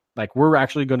 right? Like, we're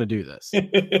actually going to do this.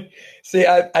 See,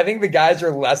 I think the guys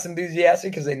are less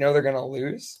enthusiastic because they know they're going to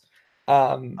lose.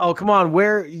 Oh, come on.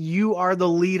 Where you are the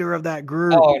leader of that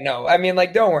group. Oh, no. I mean,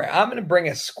 like, don't worry. I'm going to bring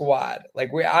a squad.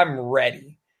 Like, I'm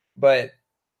ready. But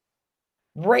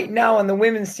right now on the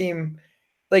women's team,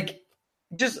 like,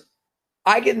 just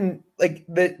I can, like,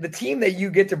 the team that you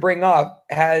get to bring up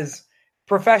has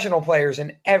professional players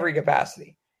in every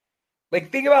capacity.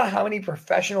 Like, think about how many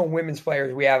professional women's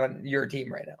players we have on your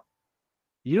team right now.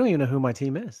 You don't even know who my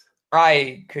team is.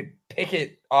 I could pick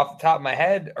it off the top of my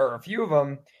head, or a few of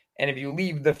them. And if you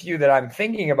leave the few that I'm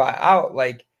thinking about out,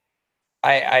 like,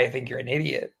 I think you're an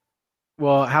idiot.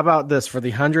 Well, how about this? For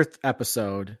the 100th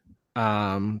episode,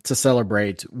 to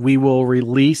celebrate, we will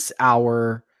release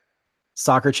our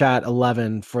Soccer Chat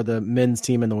 11 for the men's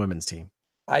team and the women's team.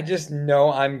 I just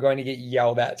know I'm going to get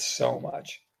yelled at so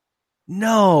much.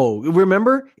 No,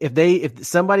 remember, if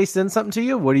somebody sends something to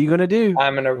you, what are you going to do?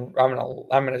 I'm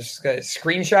gonna just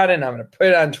screenshot it and I'm gonna put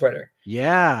it on Twitter.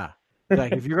 Yeah.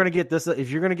 Like, if you're going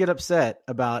to get upset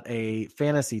about a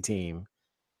fantasy team,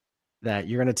 that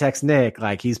you're going to text Nick,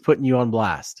 like, he's putting you on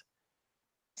blast.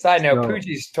 Side note,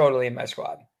 Poochie's totally in my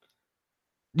squad.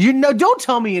 Don't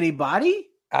tell me anybody.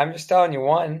 I'm just telling you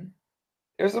one.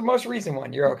 It was the most recent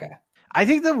one. You're okay. I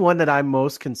think the one that I'm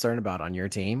most concerned about on your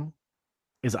team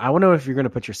is I want to know if you're going to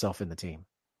put yourself in the team.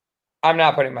 I'm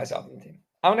not putting myself in the team.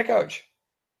 I'm going to coach.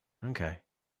 Okay.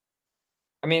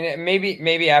 I mean,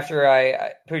 maybe after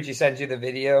Poochie sends you the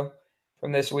video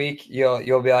from this week,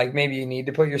 you'll be like, maybe you need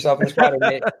to put yourself in the squad,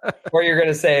 or you're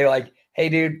gonna say like, hey,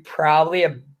 dude, probably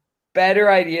a better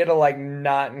idea to like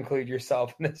not include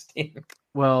yourself in this team.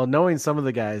 Well, knowing some of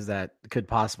the guys that could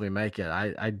possibly make it,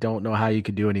 I don't know how you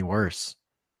could do any worse.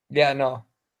 Yeah, no.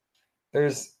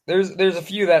 There's a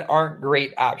few that aren't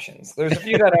great options. There's a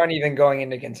few that aren't even going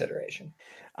into consideration.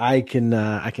 I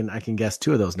can guess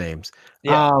two of those names.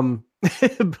 Yeah.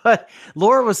 But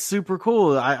Laura was super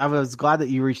cool. I was glad that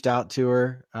you reached out to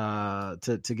her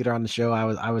to get her on the show.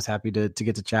 I was happy to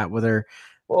get to chat with her.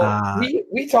 Well,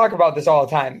 we talk about this all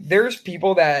the time. There's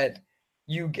people that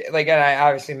you get, like, and I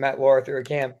obviously met Laura through a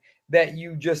camp, that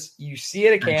you see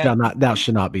at a camp. That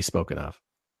should not be spoken of.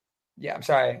 Yeah, I'm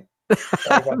sorry.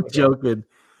 I'm joking.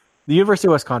 The University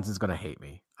of Wisconsin is going to hate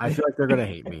me. I feel like they're going to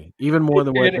hate me even more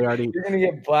than what they already. You're going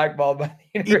to get blackballed by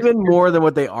the even more than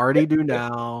what they already do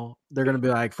now. They're going to be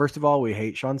like, first of all, we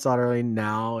hate Sean Soderling.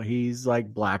 Now he's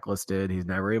like blacklisted. He's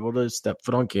never able to step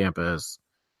foot on campus.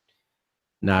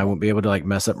 Now I won't be able to like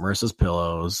mess up Marissa's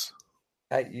pillows.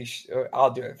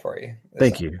 I'll do it for you.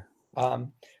 Thank you. But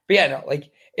yeah, no,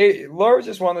 like Laura was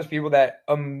just one of those people that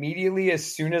immediately, as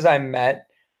soon as I met,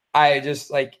 I just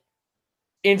like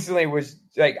instantly was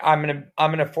like, I'm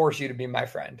gonna force you to be my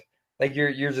friend. Like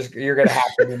you're gonna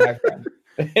have to be my friend.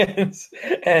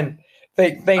 and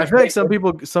I feel like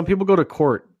some people go to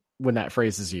court when that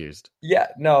phrase is used. Yeah,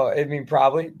 no, I mean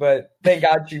probably, but thank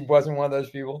God she wasn't one of those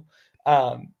people.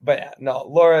 But yeah, no,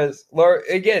 Laura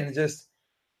again, just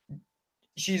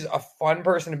she's a fun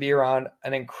person to be around,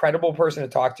 an incredible person to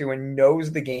talk to, and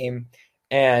knows the game.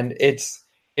 And it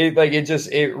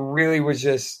really was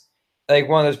just like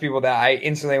one of those people that I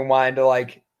instantly wanted to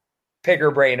like pick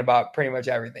her brain about pretty much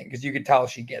everything, because you could tell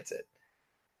she gets it.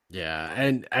 Yeah,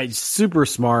 and super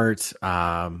smart.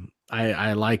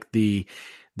 I like the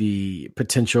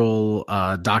potential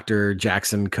Dr.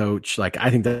 Jackson coach. Like, I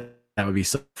think that would be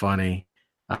so funny.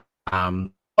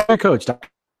 Coach Dr.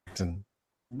 Jackson.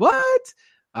 What?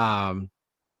 But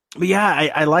yeah,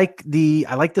 I like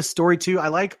the story too. I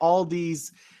like all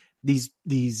these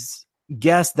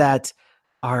guests that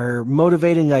are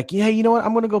motivating, like, yeah, you know what?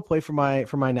 I'm going to go play for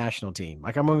my national team.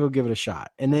 Like, I'm going to go give it a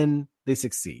shot. And then they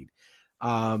succeed.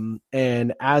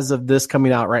 And as of this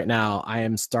coming out right now, I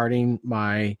am starting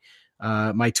my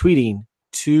tweeting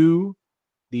to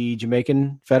the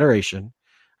Jamaican Federation.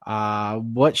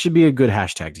 What should be a good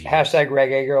hashtag to use? Hashtag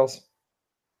Reggae Girls.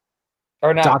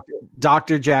 Or not.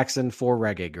 Dr. Jackson for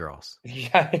Reggae Girls.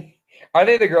 Yeah. Are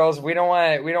they the girls? We don't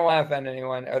want to offend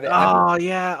anyone. Are they? Oh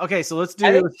yeah. Okay, so let's do.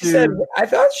 I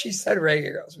thought she said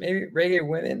reggae girls. Maybe reggae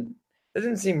women.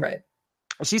 Doesn't seem right.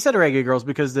 She said reggae girls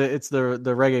because it's the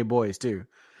reggae boys too.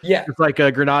 Yeah, it's like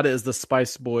Granada is the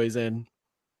Spice Boys and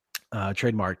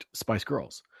trademarked Spice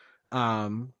Girls. I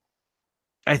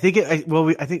think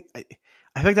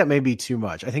I think that may be too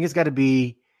much. I think it's got to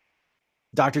be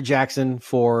Dr. Jackson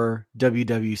for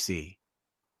WWC.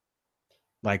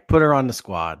 Like, put her on the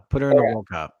squad. Put her in the World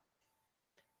Cup.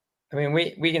 I mean,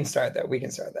 we can start that. We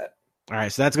can start that. All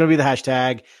right, so that's going to be the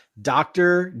hashtag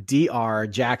Dr. Dr.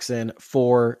 Jackson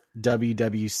for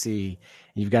WWC.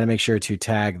 You've got to make sure to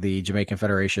tag the Jamaican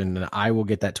Federation, and I will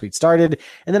get that tweet started.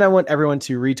 And then I want everyone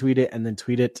to retweet it and then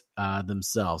tweet it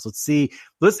themselves. Let's see.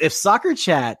 If Soccer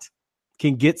Chat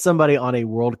can get somebody on a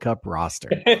World Cup roster.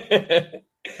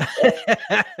 That's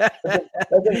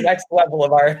the next level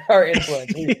of our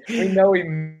influence. We know we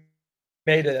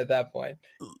made it at that point.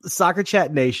 Soccer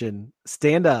Chat Nation,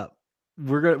 stand up.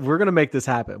 We're gonna make this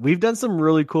happen. We've done some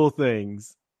really cool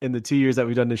things in the 2 years that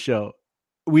we've done the show.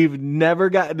 We've never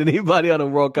gotten anybody on a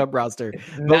World Cup roster,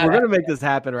 but we're gonna make this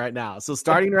happen right now. So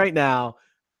starting right now,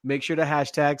 make sure to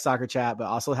hashtag Soccer Chat, but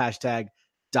also hashtag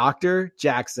Dr.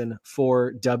 Jackson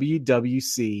for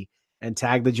WWC and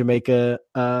tag the Jamaica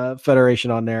Federation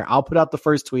on there. I'll put out the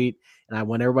first tweet, and I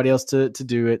want everybody else to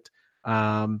do it.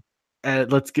 And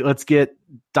let's get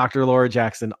Dr. Laura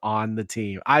Jackson on the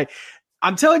team.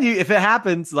 I'm telling you, if it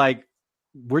happens, like,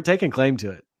 we're taking claim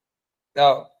to it.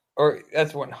 Oh, or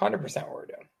that's 100% what we're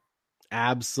doing.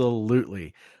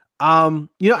 Absolutely. I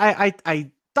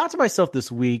thought to myself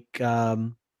this week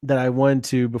that I wanted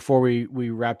to, before we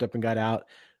wrapped up and got out,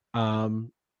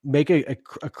 make a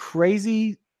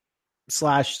crazy /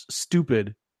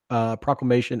 stupid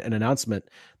proclamation and announcement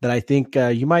that I think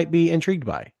you might be intrigued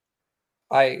by.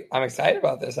 I'm excited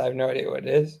about this. I have no idea what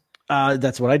it is.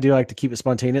 That's what I do. I like to keep it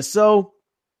spontaneous. So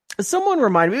someone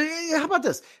remind me, how about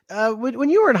this? When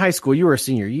you were in high school, you were a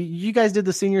senior. You guys did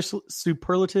the senior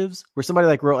superlatives where somebody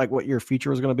like wrote like what your feature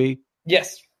was going to be?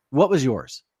 Yes. What was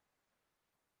yours?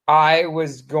 I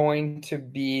was going to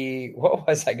be, what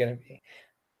was I going to be?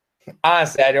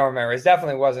 Honestly, I don't remember. It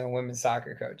definitely wasn't a women's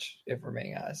soccer coach, if we're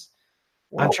being honest.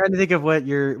 Well, I'm trying to think of what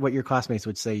your classmates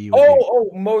would say you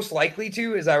would be. Most likely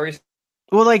to, is that what you're saying?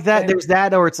 Well, like that, there's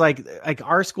that, or it's like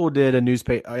our school did a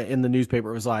newspaper. In the newspaper,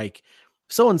 it was like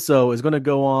so-and-so is going to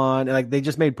go on, and like they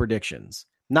just made predictions.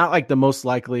 Not like the most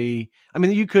likely. I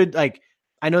mean, you could like,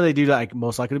 I know they do like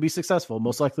most likely to be successful,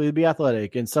 most likely to be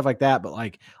athletic and stuff like that. But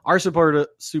like our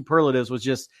superlatives was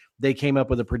just, they came up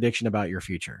with a prediction about your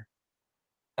future.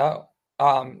 Oh,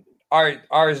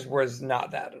 ours was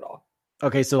not that at all.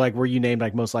 Okay. So like, were you named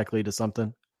like most likely to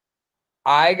something?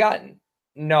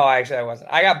 No, actually I wasn't.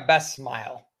 I got best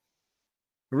smile.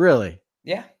 Really?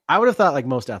 Yeah. I would have thought like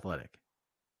most athletic.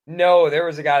 No, there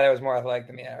was a guy that was more athletic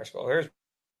than me at our school. There's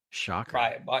shocker.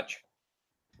 Probably a bunch.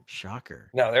 Shocker.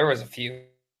 No, there was a few.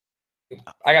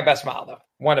 I got best smile though.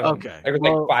 One of them. Okay. There was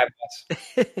like 5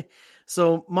 of us.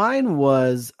 So mine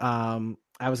was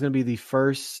I was going to be the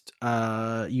first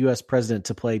U.S. president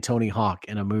to play Tony Hawk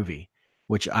in a movie,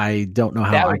 which I don't know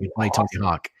how I could play awesome. Tony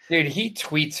Hawk. Dude, he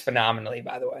tweets phenomenally,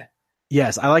 by the way.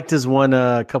 Yes, I liked his one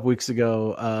a couple weeks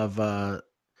ago of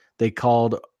they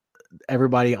called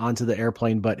everybody onto the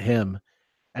airplane but him.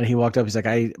 And he walked up, he's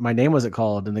like, my name wasn't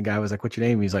called. And the guy was like, what's your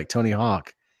name? He's like, Tony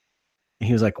Hawk. And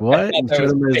he was like, what? And showed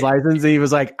him his license. And he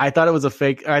was like, I thought it was a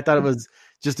fake. I thought it was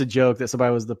just a joke that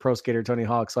somebody was the pro skater Tony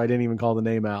Hawk. So I didn't even call the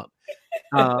name out.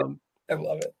 I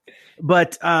love it.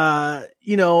 But, I've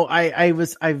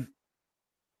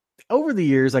over the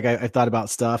years, like I've thought about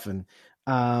stuff, and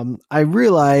I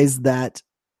realized that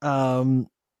a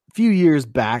few years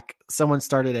back, someone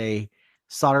started a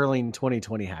Soderling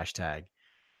 2020 hashtag,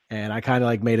 and I kind of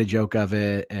like made a joke of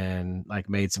it and like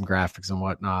made some graphics and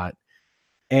whatnot.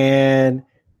 And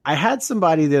I had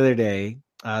somebody the other day,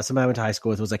 somebody I went to high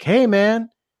school with, was like, hey man,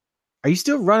 are you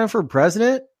still running for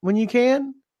president when you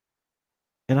can?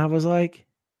 And I was like,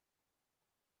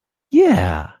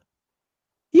 yeah,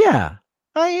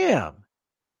 I am.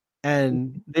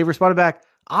 And they responded back,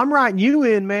 I'm writing you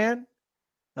in, man. And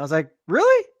I was like,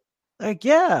 really? Like,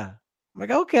 yeah. I'm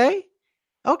like, okay.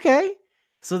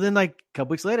 So then like a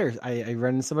couple weeks later, I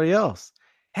run into somebody else.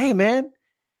 Hey man,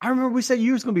 I remember we said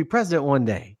you was going to be president one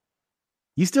day.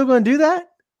 You still going to do that?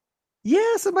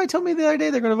 Yeah. Somebody told me the other day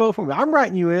they're going to vote for me. I'm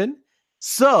writing you in.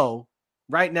 So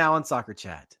right now on Soccer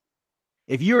Chat,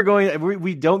 if you are going,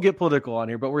 we don't get political on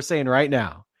here, but we're saying right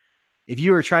now, if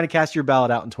you are trying to cast your ballot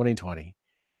out in 2020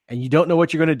 and you don't know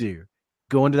what you're going to do,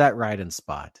 go into that write-in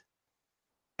spot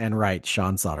and write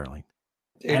Sean Soderling.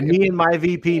 Dude, and me and my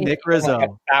VP, Nick Rizzo. Like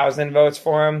 1,000 votes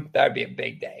for him. That would be a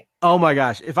big day. Oh my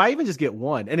gosh. If I even just get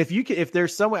one, and if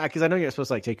there's some way, because I know you're not supposed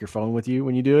to like take your phone with you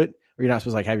when you do it, or you're not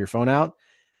supposed to like have your phone out.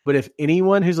 But if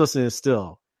anyone who's listening is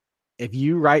still, if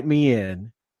you write me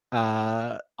in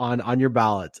on your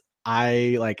ballot,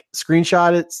 I like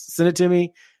screenshot it, send it to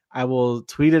me. I will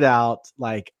tweet it out.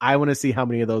 Like, I want to see how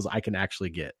many of those I can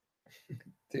actually get.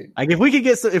 Dude. Like if we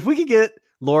could get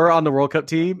Laura on the World Cup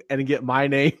team and get my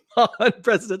name on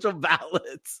presidential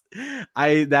ballots,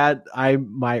 I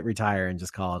might retire and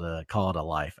just call it a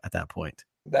life at that point.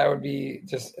 That would be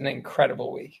just an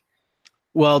incredible week.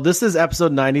 Well, this is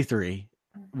episode 93.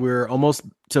 We're almost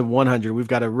to 100. We've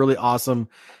got a really awesome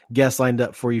guest lined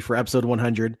up for you for episode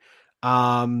 100.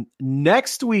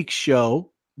 Next week's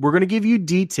show, we're going to give you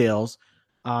details.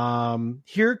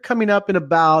 Here coming up in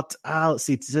about, let's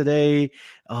see, today.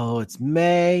 Oh, it's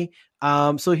May.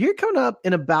 So here coming up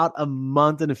in about a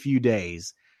month and a few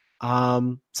days,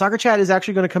 Soccer Chat is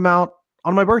actually going to come out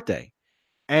on my birthday.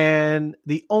 And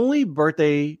the only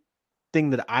birthday thing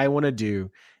that I want to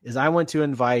do is I want to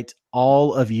invite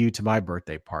all of you to my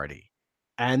birthday party.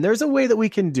 And there's a way that we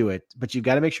can do it, but you've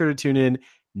got to make sure to tune in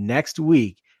next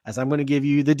week as I'm going to give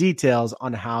you the details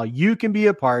on how you can be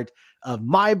a part of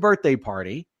my birthday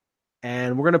party.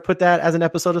 And we're going to put that as an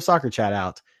episode of Soccer Chat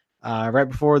out right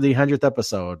before the 100th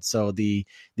episode. So the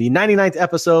 99th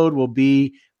episode will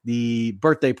be the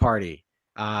birthday party.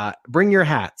 Bring your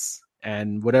hats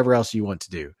and whatever else you want to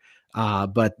do.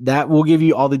 But that will give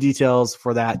you all the details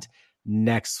for that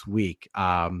next week.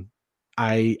 I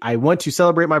want to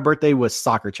celebrate my birthday with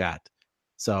Soccer Chat.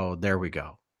 So there we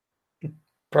go.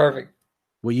 Perfect.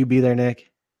 Will you be there,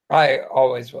 Nick? I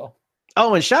always will.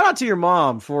 Oh, and shout out to your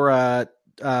mom for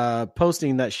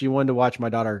posting that she wanted to watch my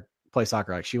daughter play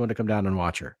soccer. Like she wanted to come down and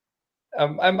watch her.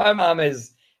 My mom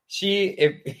is she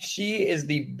is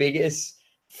the biggest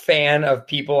fan of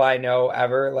people I know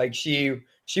ever. Like she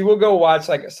will go watch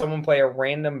like someone play a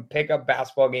random pickup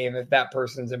basketball game if that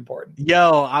person's important.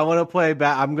 Yo, I want to play.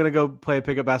 I'm gonna go play a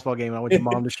pickup basketball game. I want your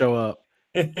mom to show up.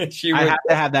 I have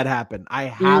to have that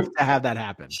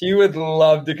happen. She would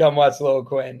love to come watch Little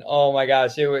Quinn. Oh my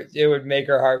gosh, it would make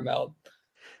her heart melt.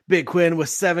 Big Quinn with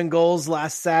 7 goals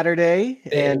last Saturday,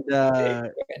 and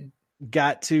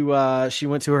she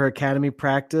went to her academy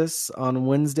practice on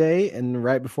Wednesday, and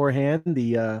right beforehand,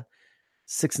 the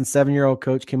 6 and 7-year-old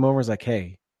coach came over and was like,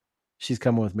 "Hey, she's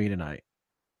coming with me tonight."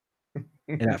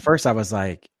 And at first, I was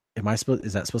like, is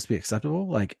that supposed to be acceptable?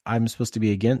 Like, I'm supposed to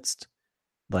be against,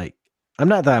 like. I'm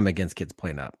not that I'm against kids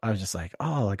playing up. I was just like,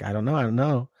 oh, like, I don't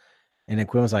know. And then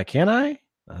Quinn was like, can I?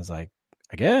 I was like,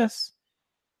 I guess.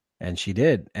 And she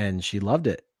did. And she loved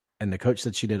it. And the coach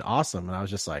said she did awesome. And I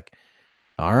was just like,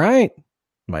 all right.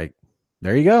 Like,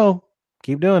 there you go.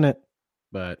 Keep doing it.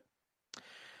 But,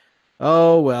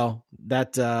 oh, well,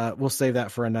 that we'll save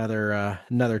that for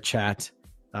another chat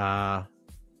about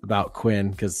Quinn,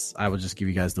 because I will just give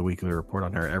you guys the weekly report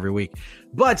on her every week.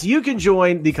 But you can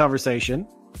join the conversation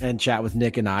and chat with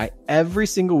Nick and I every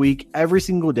single week, every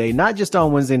single day, not just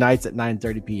on Wednesday nights at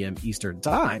 9:30 p.m. Eastern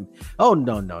time. Oh,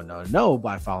 no,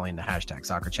 by following the hashtag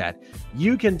Soccer Chat.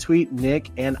 You can tweet Nick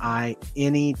and I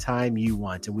anytime you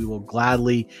want, and we will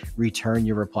gladly return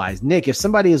your replies. Nick, if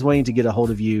somebody is wanting to get a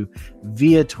hold of you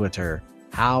via Twitter,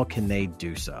 how can they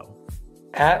do so?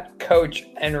 At Coach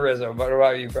and Rizzo. What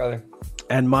about you, brother?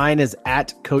 And mine is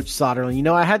at Coach Soderling. You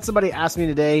know, I had somebody ask me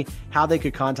today how they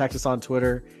could contact us on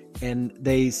Twitter. And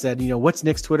they said, what's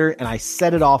Nick's Twitter? And I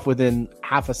set it off within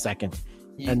half a second.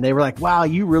 Yeah. And they were like, wow,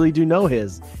 you really do know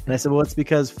his. And I said, well, it's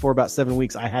because for about 7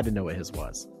 weeks, I had to know what his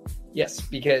was. Yes,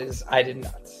 because I did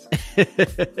not.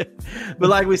 But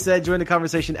like we said, join the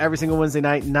conversation every single Wednesday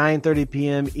night, 9:30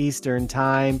 p.m. Eastern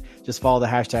time. Just follow the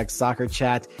hashtag Soccer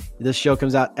Chat. This show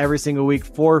comes out every single week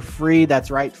for free.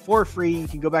 That's right, for free. You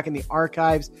can go back in the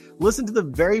archives, listen to the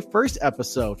very first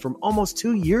episode from almost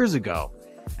 2 years ago,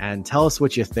 and tell us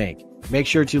what you think. Make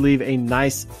sure to leave a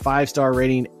nice 5-star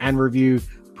rating and review.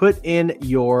 Put in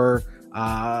your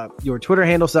Twitter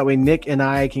handle so that way Nick and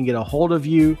I can get a hold of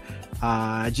you.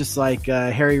 Just like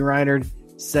Harry Reinard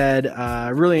said,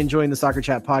 really enjoying the Soccer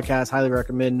Chat podcast. Highly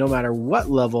recommend, no matter what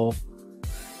level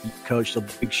you coach. So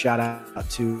big shout out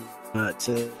to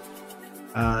the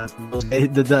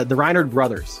Reinard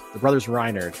brothers, the brothers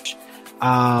Reinard.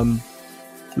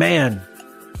 Man,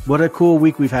 what a cool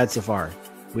week we've had so far.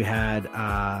 We had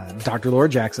Dr. Laura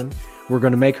Jackson. We're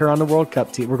going to make her on the World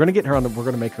Cup team. We're going to make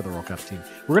her the World Cup team.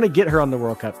 We're going to get her on the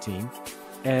World Cup team.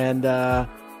 And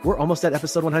we're almost at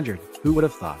episode 100. Who would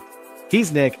have thought?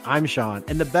 He's Nick. I'm Sean.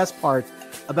 And the best part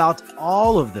about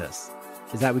all of this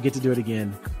is that we get to do it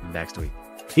again next week.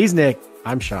 He's Nick.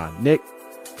 I'm Sean. Nick,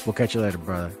 We'll catch you later,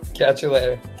 brother. Catch you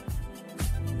later.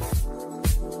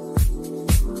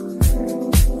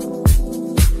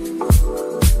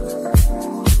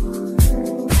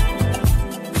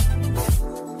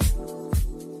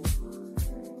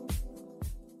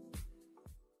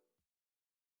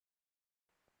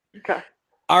 Okay.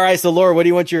 All right, so Laura, what do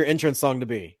you want your entrance song to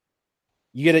be?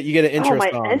 You get an intro my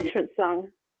song. entrance song.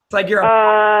 It's like you're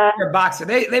a boxer.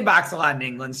 They box a lot in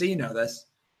England, so you know this.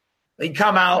 They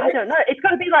come out. I don't know. It's got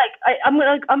to be like I'm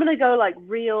gonna go like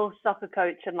real soccer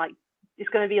coach, and like it's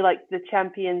gonna be like the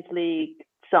Champions League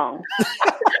song.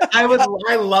 I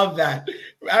love that.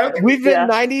 We've been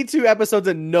 92 episodes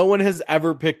and no one has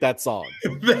ever picked that song.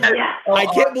 I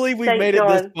can't believe we've made it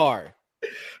this far.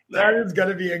 That is going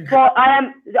to be incredible.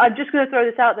 Well, I'm just going to throw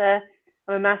this out there.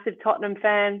 I'm a massive Tottenham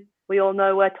fan. We all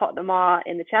know where Tottenham are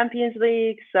in the Champions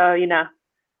League. So, you know,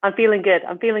 I'm feeling good.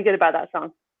 I'm feeling good about that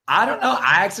song. I don't know.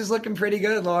 Ajax is looking pretty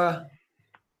good, Laura.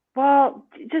 Well,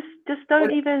 just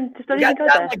don't even go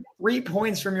there. Like 3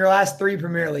 points from your last 3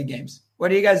 Premier League games.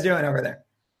 What are you guys doing over there?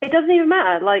 It doesn't even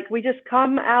matter. Like, we just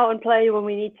come out and play when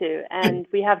we need to. And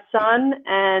we have Son.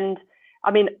 And,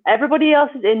 I mean, everybody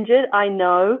else is injured, I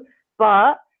know.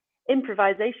 But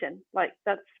improvisation, like,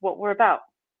 that's what we're about.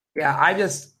 Yeah, I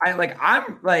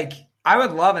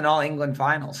would love an all England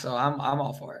final, so I'm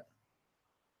all for it.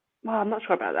 Well, I'm not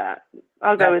sure about that.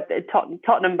 I'll go with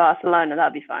Tottenham Barcelona.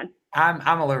 That'd be fine.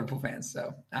 I'm a Liverpool fan,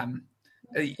 so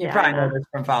you probably know this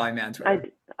from following me on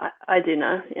Twitter. I do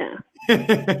know, yeah.